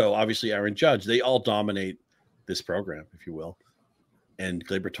Soto, obviously Aaron Judge. They all dominate this program, if you will. And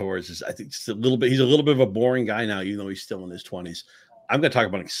Gleyber Torres is, I think, he's a little bit of a boring guy now, even though he's still in his 20s. I'm going to talk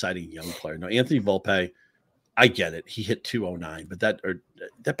about an exciting young player. Now, Anthony Volpe, I get it. He hit 209, but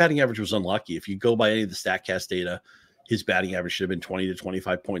that batting average was unlucky. If you go by any of the StatCast data, his batting average should have been 20 to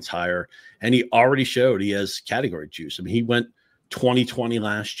 25 points higher. And he already showed he has category juice. I mean, he went 2020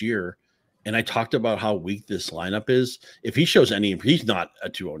 last year. And I talked about how weak this lineup is. If he shows any, he's not a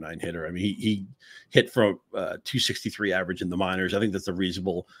 209 hitter. I mean, he hit from 263 average in the minors. I think that's a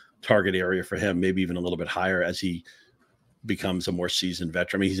reasonable target area for him, maybe even a little bit higher as he becomes a more seasoned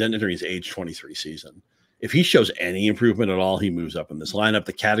veteran. I mean, he's entering his age 23 season. If he shows any improvement at all, he moves up in this lineup.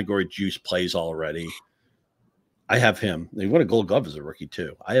 The category juice plays already. I have him. He won a Gold Glove as a rookie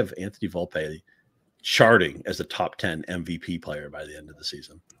too. I have Anthony Volpe charting as a top 10 MVP player by the end of the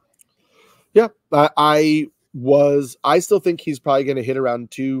season. Yeah, I still think he's probably going to hit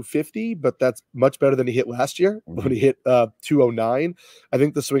around 250, but that's much better than he hit last year when he hit 209. I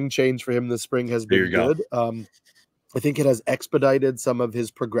think the swing change for him this spring has been good. I think it has expedited some of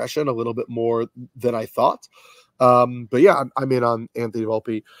his progression a little bit more than I thought. But yeah, I'm in on Anthony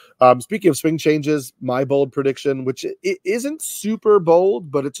Volpe. Speaking of swing changes, my bold prediction, which it isn't super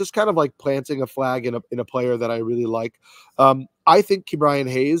bold, but it's just kind of like planting a flag in a player that I really like. I think Ke'Bryan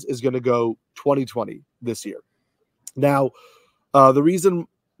Hayes is going to go 2020 this year. Now, the reason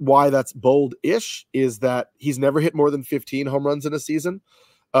why that's bold-ish is that he's never hit more than 15 home runs in a season.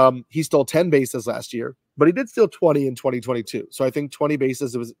 He stole 10 bases last year, but he did steal 20 in 2022. So I think 20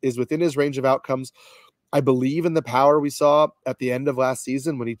 bases is within his range of outcomes. I believe in the power we saw at the end of last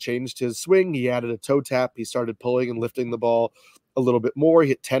season when he changed his swing. He added a toe tap. He started pulling and lifting the ball a little bit more. He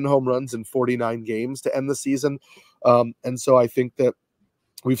hit 10 home runs in 49 games to end the season. And so I think that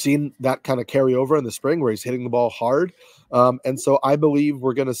we've seen that kind of carry over in the spring where he's hitting the ball hard. And so I believe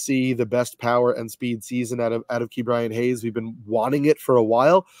we're going to see the best power and speed season out of Ke'Bryan Hayes. We've been wanting it for a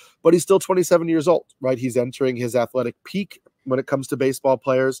while, but he's still 27 years old, right? He's entering his athletic peak when it comes to baseball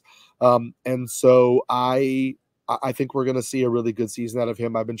players. And so I think we're going to see a really good season out of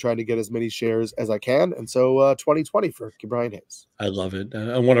him. I've been trying to get as many shares as I can. And so 2020 for Ke'Bryan Hayes. I love it.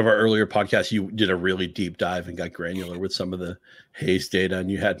 On one of our earlier podcasts, you did a really deep dive and got granular with some of the Hayes data, and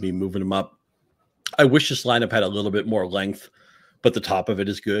you had me moving him up. I wish this lineup had a little bit more length, but the top of it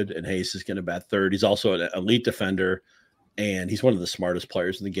is good, and Hayes is going to bat third. He's also an elite defender, and he's one of the smartest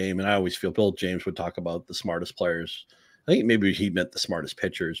players in the game. And I always feel Bill James would talk about the smartest players. I think maybe he meant the smartest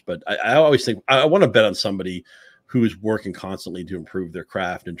pitchers, but I always think I want to bet on somebody who is working constantly to improve their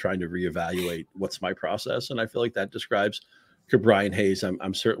craft and trying to reevaluate what's my process. And I feel like that describes Ke'Bryan Hayes.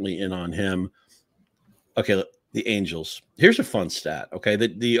 I'm certainly in on him. Okay, the Angels. Here's a fun stat. Okay,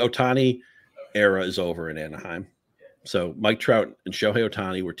 the Ohtani era is over in Anaheim. So Mike Trout and Shohei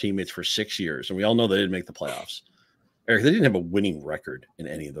Ohtani were teammates for 6 years, and we all know they didn't make the playoffs. Eric, they didn't have a winning record in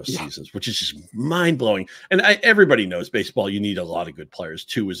any of those seasons, which is just mind-blowing. And everybody knows baseball, you need a lot of good players.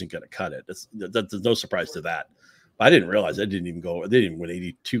 2 isn't going to cut it. There's no surprise to that. But I didn't realize they didn't win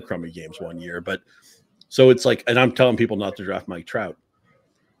 82 crummy games one year. But so it's like, and I'm telling people not to draft Mike Trout.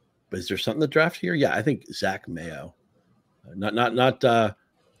 But is there something to draft here? Yeah, I think Zach Mayo. Not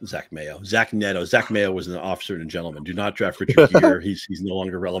Zach Mayo. Zach Neto. Zach Mayo was an officer and gentleman. Do not draft Richard Gere. He's no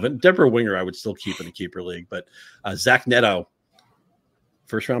longer relevant. Deborah Winger, I would still keep in a keeper league. But Zach Neto,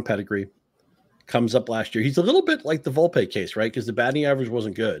 first-round pedigree, comes up last year. He's a little bit like the Volpe case, right? Because the batting average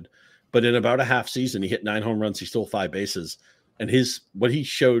wasn't good. But in about a half season, he hit 9 home runs. He stole 5 bases. And what he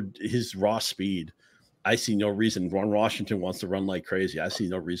showed, his raw speed, I see no reason. Ron Washington wants to run like crazy. I see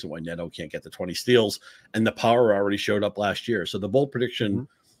no reason why Neto can't get the 20 steals. And the power already showed up last year. So the bold prediction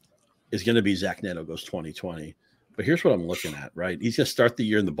is going to be Zach Neto goes 2020. But here's what I'm looking at, right? He's going to start the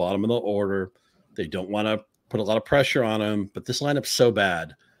year in the bottom of the order. They don't want to put a lot of pressure on him. But this lineup's so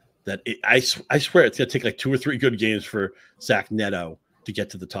bad that I swear it's going to take like 2 or 3 good games for Zach Neto to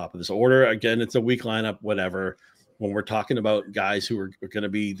get to the top of this order. Again, it's a weak lineup, whatever. When we're talking about guys who are going to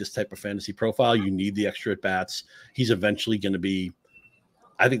be this type of fantasy profile, you need the extra at-bats. He's eventually going to be,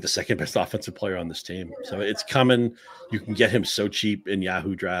 I think, the second best offensive player on this team. So it's coming. You can get him so cheap in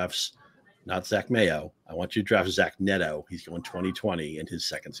Yahoo drafts. Not Zach Mayo. I want you to draft Zach Neto. He's going 2020 in his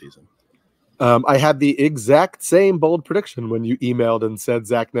second season. I had the exact same bold prediction when you emailed and said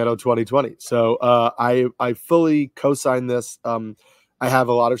Zach Neto 2020. So I fully co-sign this. I have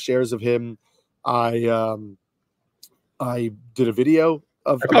a lot of shares of him. I did a video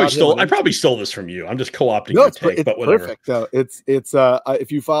of. I probably stole this from you. I'm just co-opting your take, it's but whatever. Perfect. No, it's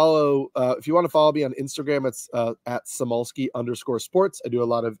if you want to follow me on Instagram, it's at Samulski_sports. I do a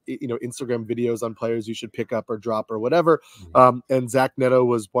lot of Instagram videos on players you should pick up or drop or whatever. And Zach Neto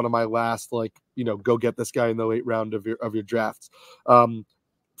was one of my last go get this guy in the late round of your drafts.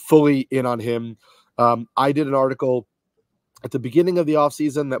 Fully in on him. I did an article at the beginning of the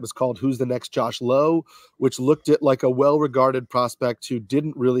offseason that was called Who's the Next Josh Lowe, which looked at like a well-regarded prospect who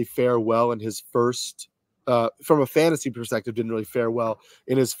didn't really fare well in his first, from a fantasy perspective, didn't really fare well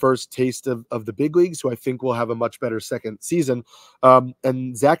in his first taste of the big leagues, who I think will have a much better second season.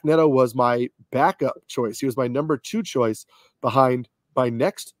 And Zach Neto was my backup choice. He was my number 2 choice behind my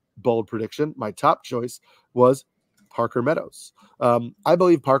next bold prediction. My top choice was Parker Meadows. I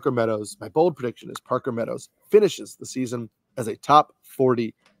believe Parker Meadows, my bold prediction is Parker Meadows finishes the season as a top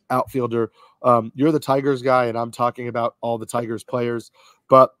 40 outfielder. You're the Tigers guy, and I'm talking about all the Tigers players.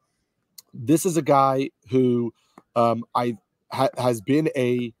 But this is a guy who has been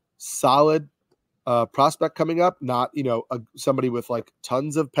a solid prospect coming up. Not somebody with like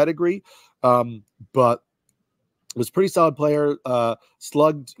tons of pedigree, but was a pretty solid player.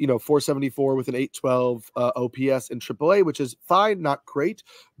 Slugged 474 with an 812 OPS in AAA, which is fine, not great,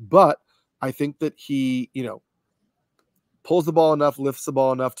 but I think that he pulls the ball enough, lifts the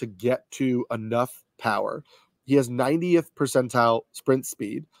ball enough to get to enough power. He has 90th percentile sprint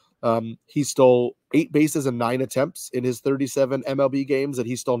speed. He stole 8 bases and 9 attempts in his 37 MLB games, and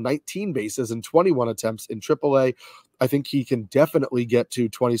he stole 19 bases and 21 attempts in AAA. I think he can definitely get to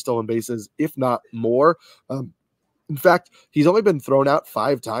 20 stolen bases, if not more. In fact, he's only been thrown out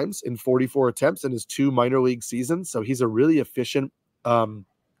 5 times in 44 attempts in his 2 minor league seasons, so he's a really efficient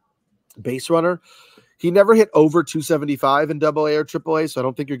base runner. He never hit over 275 in AA or AAA, so I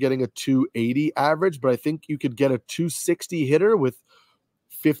don't think you're getting a 280 average, but I think you could get a 260 hitter with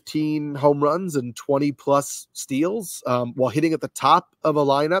 15 home runs and 20 plus steals while hitting at the top of a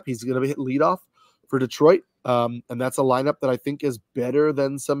lineup. He's going to hit leadoff for Detroit, and that's a lineup that I think is better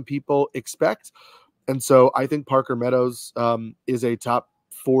than some people expect. And so I think Parker Meadows is a top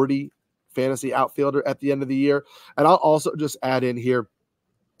 40 fantasy outfielder at the end of the year. And I'll also just add in here,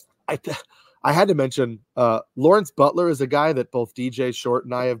 I had to mention Lawrence Butler is a guy that both DJ Short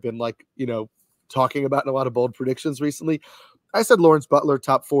and I have been talking about in a lot of bold predictions recently. I said Lawrence Butler,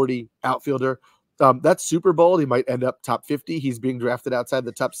 top 40 outfielder. That's super bold. He might end up top 50. He's being drafted outside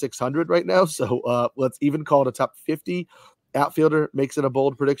the top 600 right now. So let's even call it a top 50 outfielder, makes it a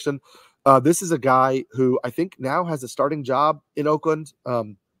bold prediction. This is a guy who I think now has a starting job in Oakland.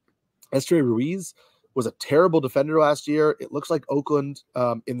 Esteury Ruiz was a terrible defender last year. It looks like Oakland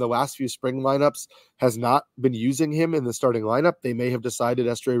in the last few spring lineups has not been using him in the starting lineup. They may have decided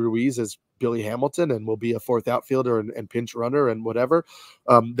Esteury Ruiz is Billy Hamilton and will be a 4th outfielder and pinch runner and whatever.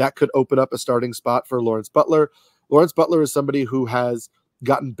 That could open up a starting spot for Lawrence Butler. Lawrence Butler is somebody who has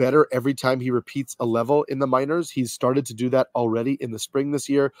gotten better every time he repeats a level in the minors. He's started to do that already in the spring this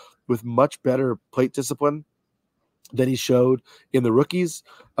year with much better plate discipline than he showed in the rookies.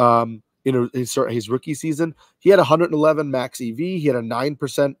 In his rookie season, he had 111 max EV. He had a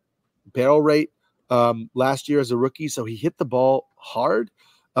 9% barrel rate last year as a rookie, so he hit the ball hard.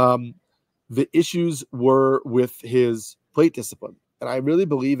 The issues were with his plate discipline, and I really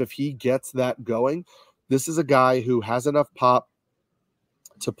believe if he gets that going, this is a guy who has enough pop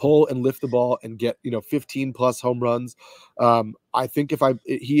to pull and lift the ball and get 15 plus home runs. I think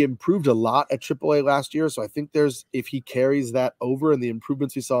he improved a lot at AAA last year, so I think if he carries that over and the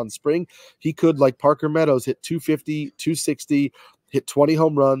improvements we saw in spring, he could, like Parker Meadows, hit 250, 260, hit 20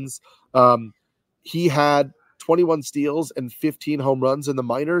 home runs. He had 21 steals and 15 home runs in the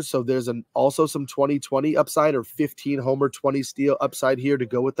minors, so there's also some 20-20 upside or 15 homer, 20 steal upside here to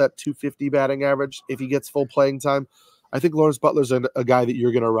go with that 250 batting average if he gets full playing time. I think Lawrence Butler's a guy that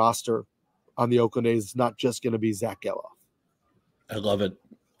you're going to roster on the Oakland A's. It's not just going to be Zach Geloff. I love it.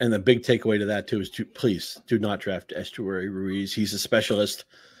 And the big takeaway to that, too, is please do not draft Esteury Ruiz. He's a specialist.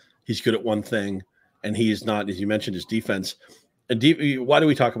 He's good at one thing, and he is not, as you mentioned, his defense. And why do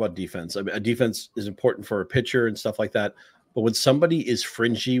we talk about defense? I mean, a defense is important for a pitcher and stuff like that. But when somebody is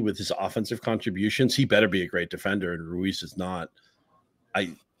fringy with his offensive contributions, he better be a great defender, and Ruiz is not.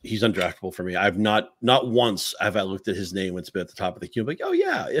 He's undraftable for me. I've not once have I looked at his name when it's been at the top of the queue. I'm like, oh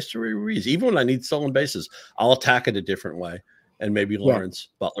yeah, Esteury Ruiz. Even when I need stolen bases, I'll attack it a different way. And maybe Lawrence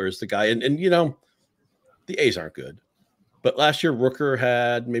Butler is the guy. And the A's aren't good. But last year, Rooker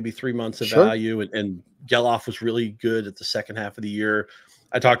had maybe 3 months of value, and Geloff was really good at the second half of the year.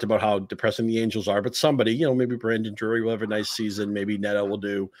 I talked about how depressing the Angels are, but somebody, maybe Brandon Drury will have a nice season. Maybe Neto will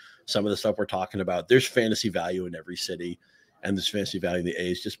do some of the stuff we're talking about. There's fantasy value in every city. And this fantasy value in the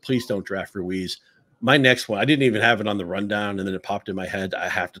A's. Just please don't draft Ruiz. My next one, I didn't even have it on the rundown, and then it popped in my head. I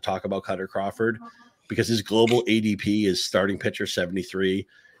have to talk about Cutter Crawford because his global ADP is starting pitcher 73,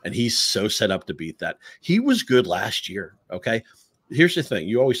 and he's so set up to beat that. He was good last year, okay? Here's the thing.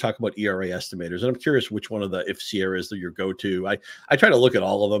 You always talk about ERA estimators, and I'm curious which one of the if Sierra is your go-to. I try to look at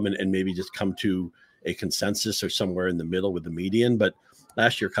all of them and maybe just come to a consensus or somewhere in the middle with the median, but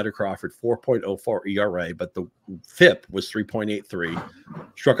last year, Cutter Crawford, 4.04 ERA, but the FIP was 3.83.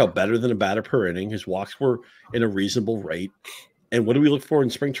 Struck out better than a batter per inning. His walks were in a reasonable rate. And what do we look for in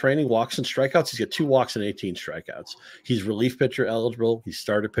spring training? Walks and strikeouts. He's got 2 walks and 18 strikeouts. He's relief pitcher eligible. He's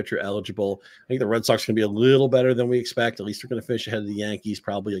starter pitcher eligible. I think the Red Sox are going to be a little better than we expect. At least they're going to finish ahead of the Yankees,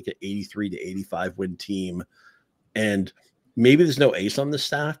 probably like an 83 to 85 win team. And maybe there's no ace on the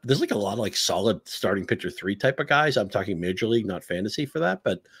staff, but there's like a lot of solid starting pitcher 3 type of guys. I'm talking major league, not fantasy for that.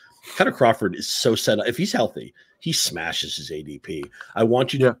 But Cutter Crawford is so set up. If he's healthy, he smashes his ADP. I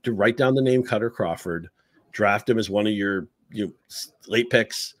want you to write down the name Cutter Crawford, draft him as one of your late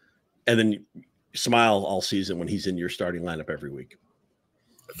picks, and then smile all season when he's in your starting lineup every week.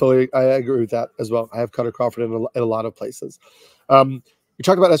 I agree with that as well. I have Cutter Crawford in a lot of places. You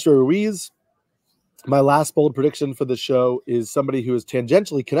talked about Esteury Ruiz. My last bold prediction for the show is somebody who is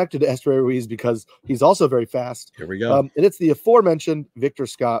tangentially connected to Esteury Ruiz because he's also very fast. Here we go. And it's the aforementioned Victor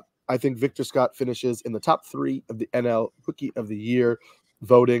Scott. I think Victor Scott finishes in the top 3 of the NL Rookie of the Year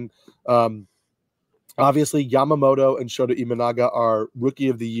voting. Obviously, Yamamoto and Shota Imanaga are Rookie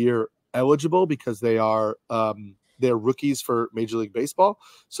of the Year eligible because they are they're rookies for Major League Baseball.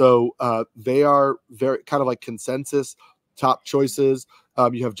 So they are very kind of like consensus top choices.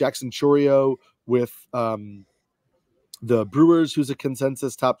 You have Jackson Chourio with the Brewers, who's a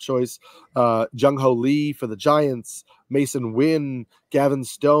consensus top choice. Jung-Ho Lee for the Giants. Mason Wynn, Gavin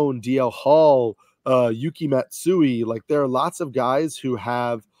Stone, DL Hall, Yuki Matsui. Like, there are lots of guys who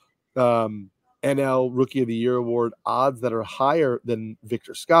have NL Rookie of the Year award odds that are higher than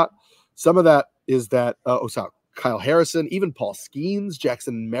Victor Scott. Some of that is that Kyle Harrison, even Paul Skeens,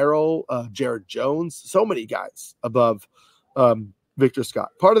 Jackson Merrill, Jared Jones, so many guys above Victor Scott.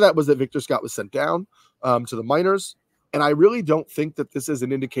 Part of that was that Victor Scott was sent down to the minors. And I really don't think that this is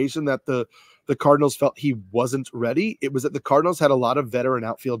an indication that the Cardinals felt he wasn't ready. It was that the Cardinals had a lot of veteran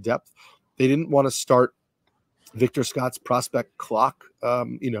outfield depth. They didn't want to start Victor Scott's prospect clock,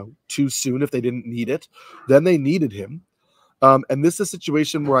 too soon if they didn't need it. Then they needed him. And this is a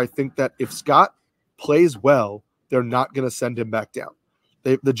situation where I think that if Scott plays well, they're not going to send him back down.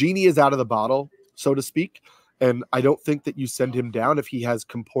 The genie is out of the bottle, so to speak. And I don't think that you send him down if he has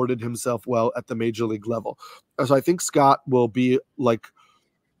comported himself well at the major league level. So I think Scott will be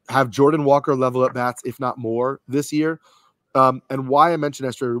have Jordan Walker level at bats, if not more, this year. And why I mentioned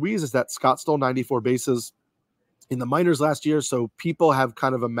Esteury Ruiz is that Scott stole 94 bases in the minors last year. So people have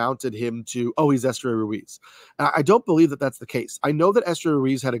kind of amounted him to, he's Esteury Ruiz. And I don't believe that that's the case. I know that Esteury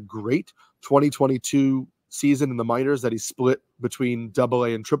Ruiz had a great 2022 season in the minors that he split between AA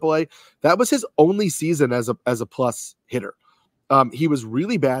and AAA. That was his only season as a plus hitter. He was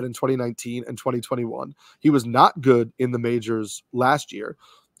really bad in 2019 and 2021. He was not good in the majors last year.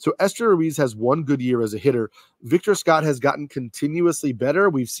 So Esteury Ruiz has one good year as a hitter. Victor Scott has gotten continuously better.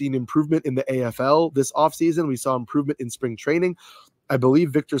 We've seen improvement in the AFL this offseason. We saw improvement in spring training. I believe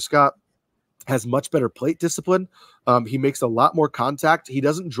Victor Scott has much better plate discipline. He makes a lot more contact. He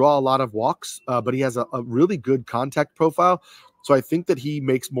doesn't draw a lot of walks, but he has a really good contact profile. So I think that he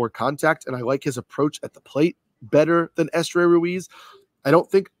makes more contact, and I like his approach at the plate better than Esteury Ruiz. I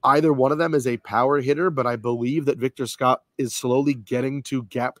don't think either one of them is a power hitter, but I believe that Victor Scott is slowly getting to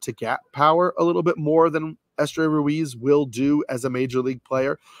gap power a little bit more than Esteury Ruiz will do as a major league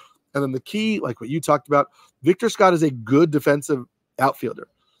player. And then the key, like what you talked about, Victor Scott is a good defensive outfielder.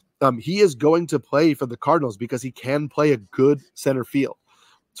 He is going to play for the Cardinals because he can play a good center field.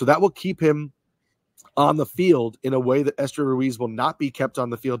 So that will keep him on the field in a way that Esteury Ruiz will not be kept on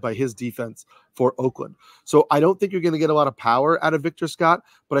the field by his defense for Oakland. So I don't think you're going to get a lot of power out of Victor Scott,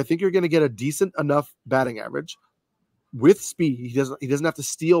 but I think you're going to get a decent enough batting average with speed. He doesn't have to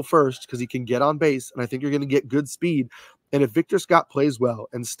steal first because he can get on base, and I think you're going to get good speed. And if Victor Scott plays well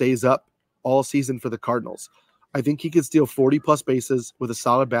and stays up all season for the Cardinals, I think he could steal 40-plus bases with a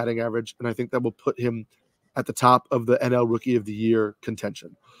solid batting average, and I think that will put him at the top of the NL Rookie of the Year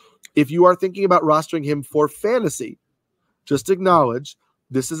contention. If you are thinking about rostering him for fantasy, just acknowledge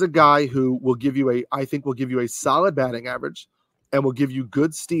this is a guy who will give you a solid batting average and will give you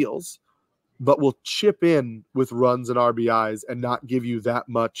good steals, but will chip in with runs and RBIs and not give you that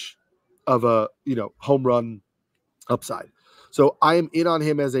much of a home run upside. So I am in on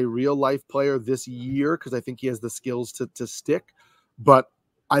him as a real life player this year because I think he has the skills to stick, but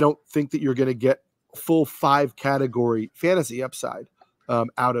I don't think that you're going to get full 5 category fantasy upside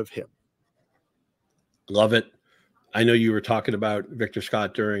out of him. Love it. I know you were talking about Victor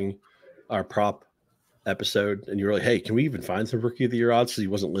Scott during our prop episode, and you were like, hey, can we even find some Rookie of the Year odds? So he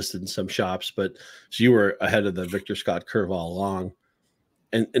wasn't listed in some shops, but so you were ahead of the Victor Scott curve all along.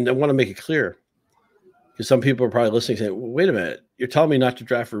 And I want to make it clear, because some people are probably listening saying, well, wait a minute, you're telling me not to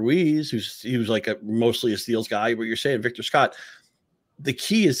draft Ruiz, he was like mostly a steals guy, but you're saying Victor Scott. The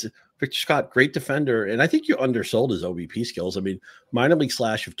key is Victor Scott, great defender, and I think you undersold his OBP skills. I mean, minor league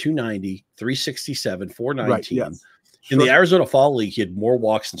slash of 290, 367, 419. Right, yes. In the Arizona Fall League, he had more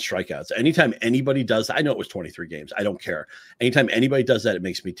walks than strikeouts. Anytime anybody does, I know it was 23 games. I don't care. Anytime anybody does that, it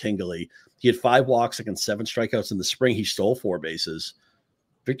makes me tingly. He had 5 walks against 7 strikeouts in the spring. He stole 4 bases.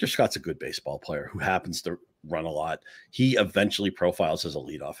 Victor Scott's a good baseball player who happens to run a lot. He eventually profiles as a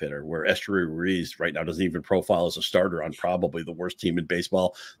leadoff hitter, where Esteury Ruiz right now doesn't even profile as a starter on probably the worst team in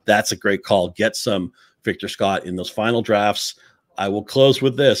baseball. That's a great call. Get some Victor Scott in those final drafts. I will close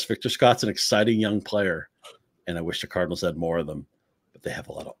with this. Victor Scott's an exciting young player, and I wish the Cardinals had more of them. but they have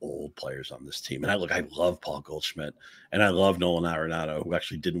a lot of old players on this team. And I love Paul Goldschmidt, and I love Nolan Arenado, who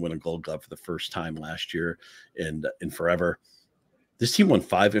actually didn't win a Gold Glove for the first time last year in forever. This team won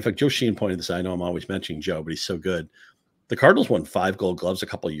 5. In fact, Joe Sheehan pointed this out. I know I'm always mentioning Joe, but he's so good. The Cardinals won 5 Gold Gloves a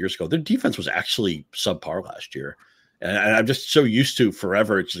couple of years ago. Their defense was actually subpar last year. And I'm just so used to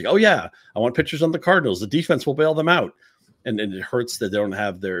forever. It's like, oh, yeah, I want pitchers on the Cardinals. The defense will bail them out. And it hurts that they don't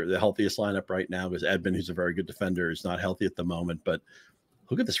have the healthiest lineup right now because Edman, who's a very good defender, is not healthy at the moment. But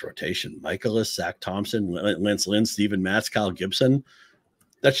look at this rotation. Michaelis, Zach Thompson, Lance Lynn, Steven Matz, Kyle Gibson.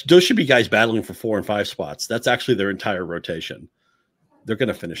 Those should be guys battling for 4 and 5 spots. That's actually their entire rotation. They're going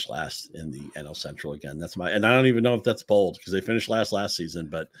to finish last in the NL Central again. And I don't even know if that's bold because they finished last season,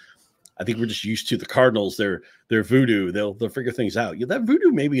 but I think we're just used to the Cardinals. They're voodoo. They'll figure things out. Yeah, that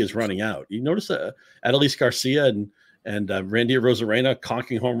voodoo maybe is running out. You notice Adolis Garcia and Randy Arozarena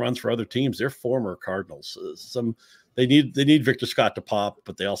conking home runs for other teams. They're former Cardinals. They need Victor Scott to pop,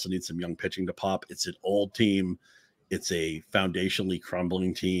 but they also need some young pitching to pop. It's an old team. It's a foundationally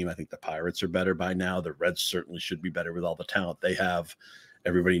crumbling team. I think the Pirates are better by now. The Reds certainly should be better with all the talent they have.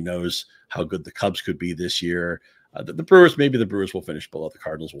 Everybody knows how good the Cubs could be this year. The Brewers, maybe the Brewers will finish below the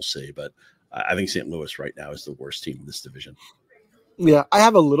Cardinals. We'll see. But I think St. Louis right now is the worst team in this division. Yeah, I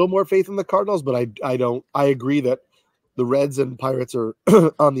have a little more faith in the Cardinals, but I don't. I agree that the Reds and Pirates are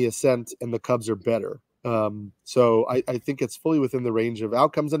on the ascent and the Cubs are better. So I think it's fully within the range of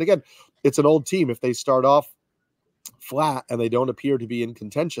outcomes. And again, it's an old team. If they start off flat and they don't appear to be in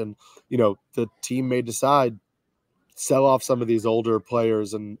contention, the team may decide sell off some of these older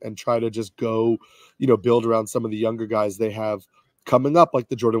players and try to just go, build around some of the younger guys they have coming up, like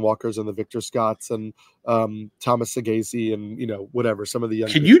the Jordan Walkers and the Victor Scotts and Thomas Sagasi and, whatever, some of the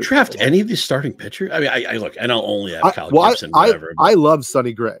younger. Can you draft any of these starting pitchers? I mean, I look, and I'll only have Kyle Gibson, whatever. I love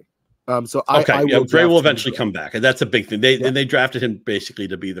Sonny Gray. So Gray will eventually come back. And that's a big thing. They drafted him basically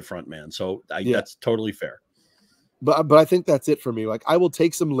to be the front man. So that's totally fair. But I think that's it for me. Like I will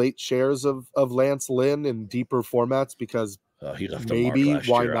take some late shares of Lance Lynn in deeper formats because he left maybe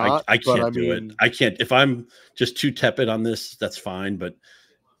why year. not? I can't do it. I can't. If I'm just too tepid on this, that's fine. But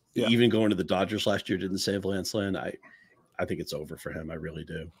even going to the Dodgers last year didn't save Lance Lynn. I think it's over for him. I really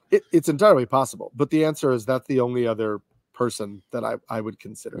do. It's entirely possible. But the answer is that's the only other person that I would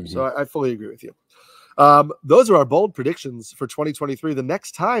consider. Mm-hmm. So I fully agree with you. Those are our bold predictions for 2023. The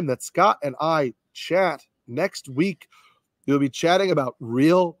next time that Scott and I chat next week, we'll be chatting about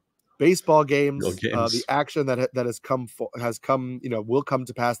real baseball games. The action that has come, will come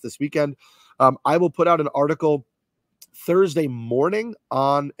to pass this weekend. I will put out an article Thursday morning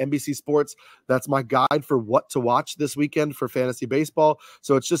on NBC Sports. That's my guide for what to watch this weekend for fantasy baseball.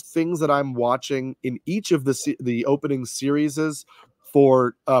 So it's just things that I'm watching in each of the opening series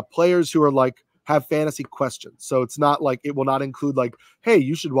for players who are have fantasy questions. So it's not like it will not include hey,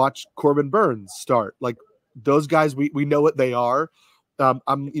 you should watch Corbin Burns start. Those guys, we know what they are.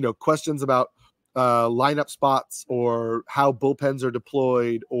 Questions about lineup spots or how bullpens are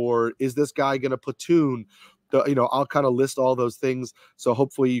deployed, or is this guy going to platoon? I'll kind of list all those things. So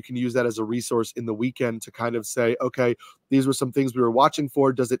hopefully you can use that as a resource in the weekend to kind of say, okay, these were some things we were watching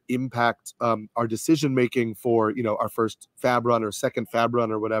for. Does it impact our decision-making for, our first fab run or second fab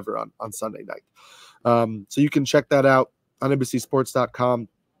run or whatever on Sunday night? So you can check that out on NBCSports.com,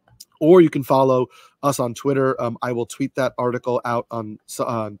 or you can follow us on Twitter. I will tweet that article out on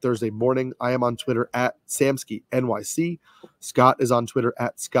Thursday morning. I am on Twitter at Samulski NYC. Scott is on Twitter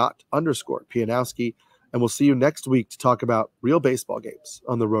at Scott_Pianowski. And we'll see you next week to talk about real baseball games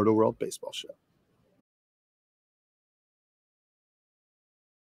on the Rotoworld Baseball Show.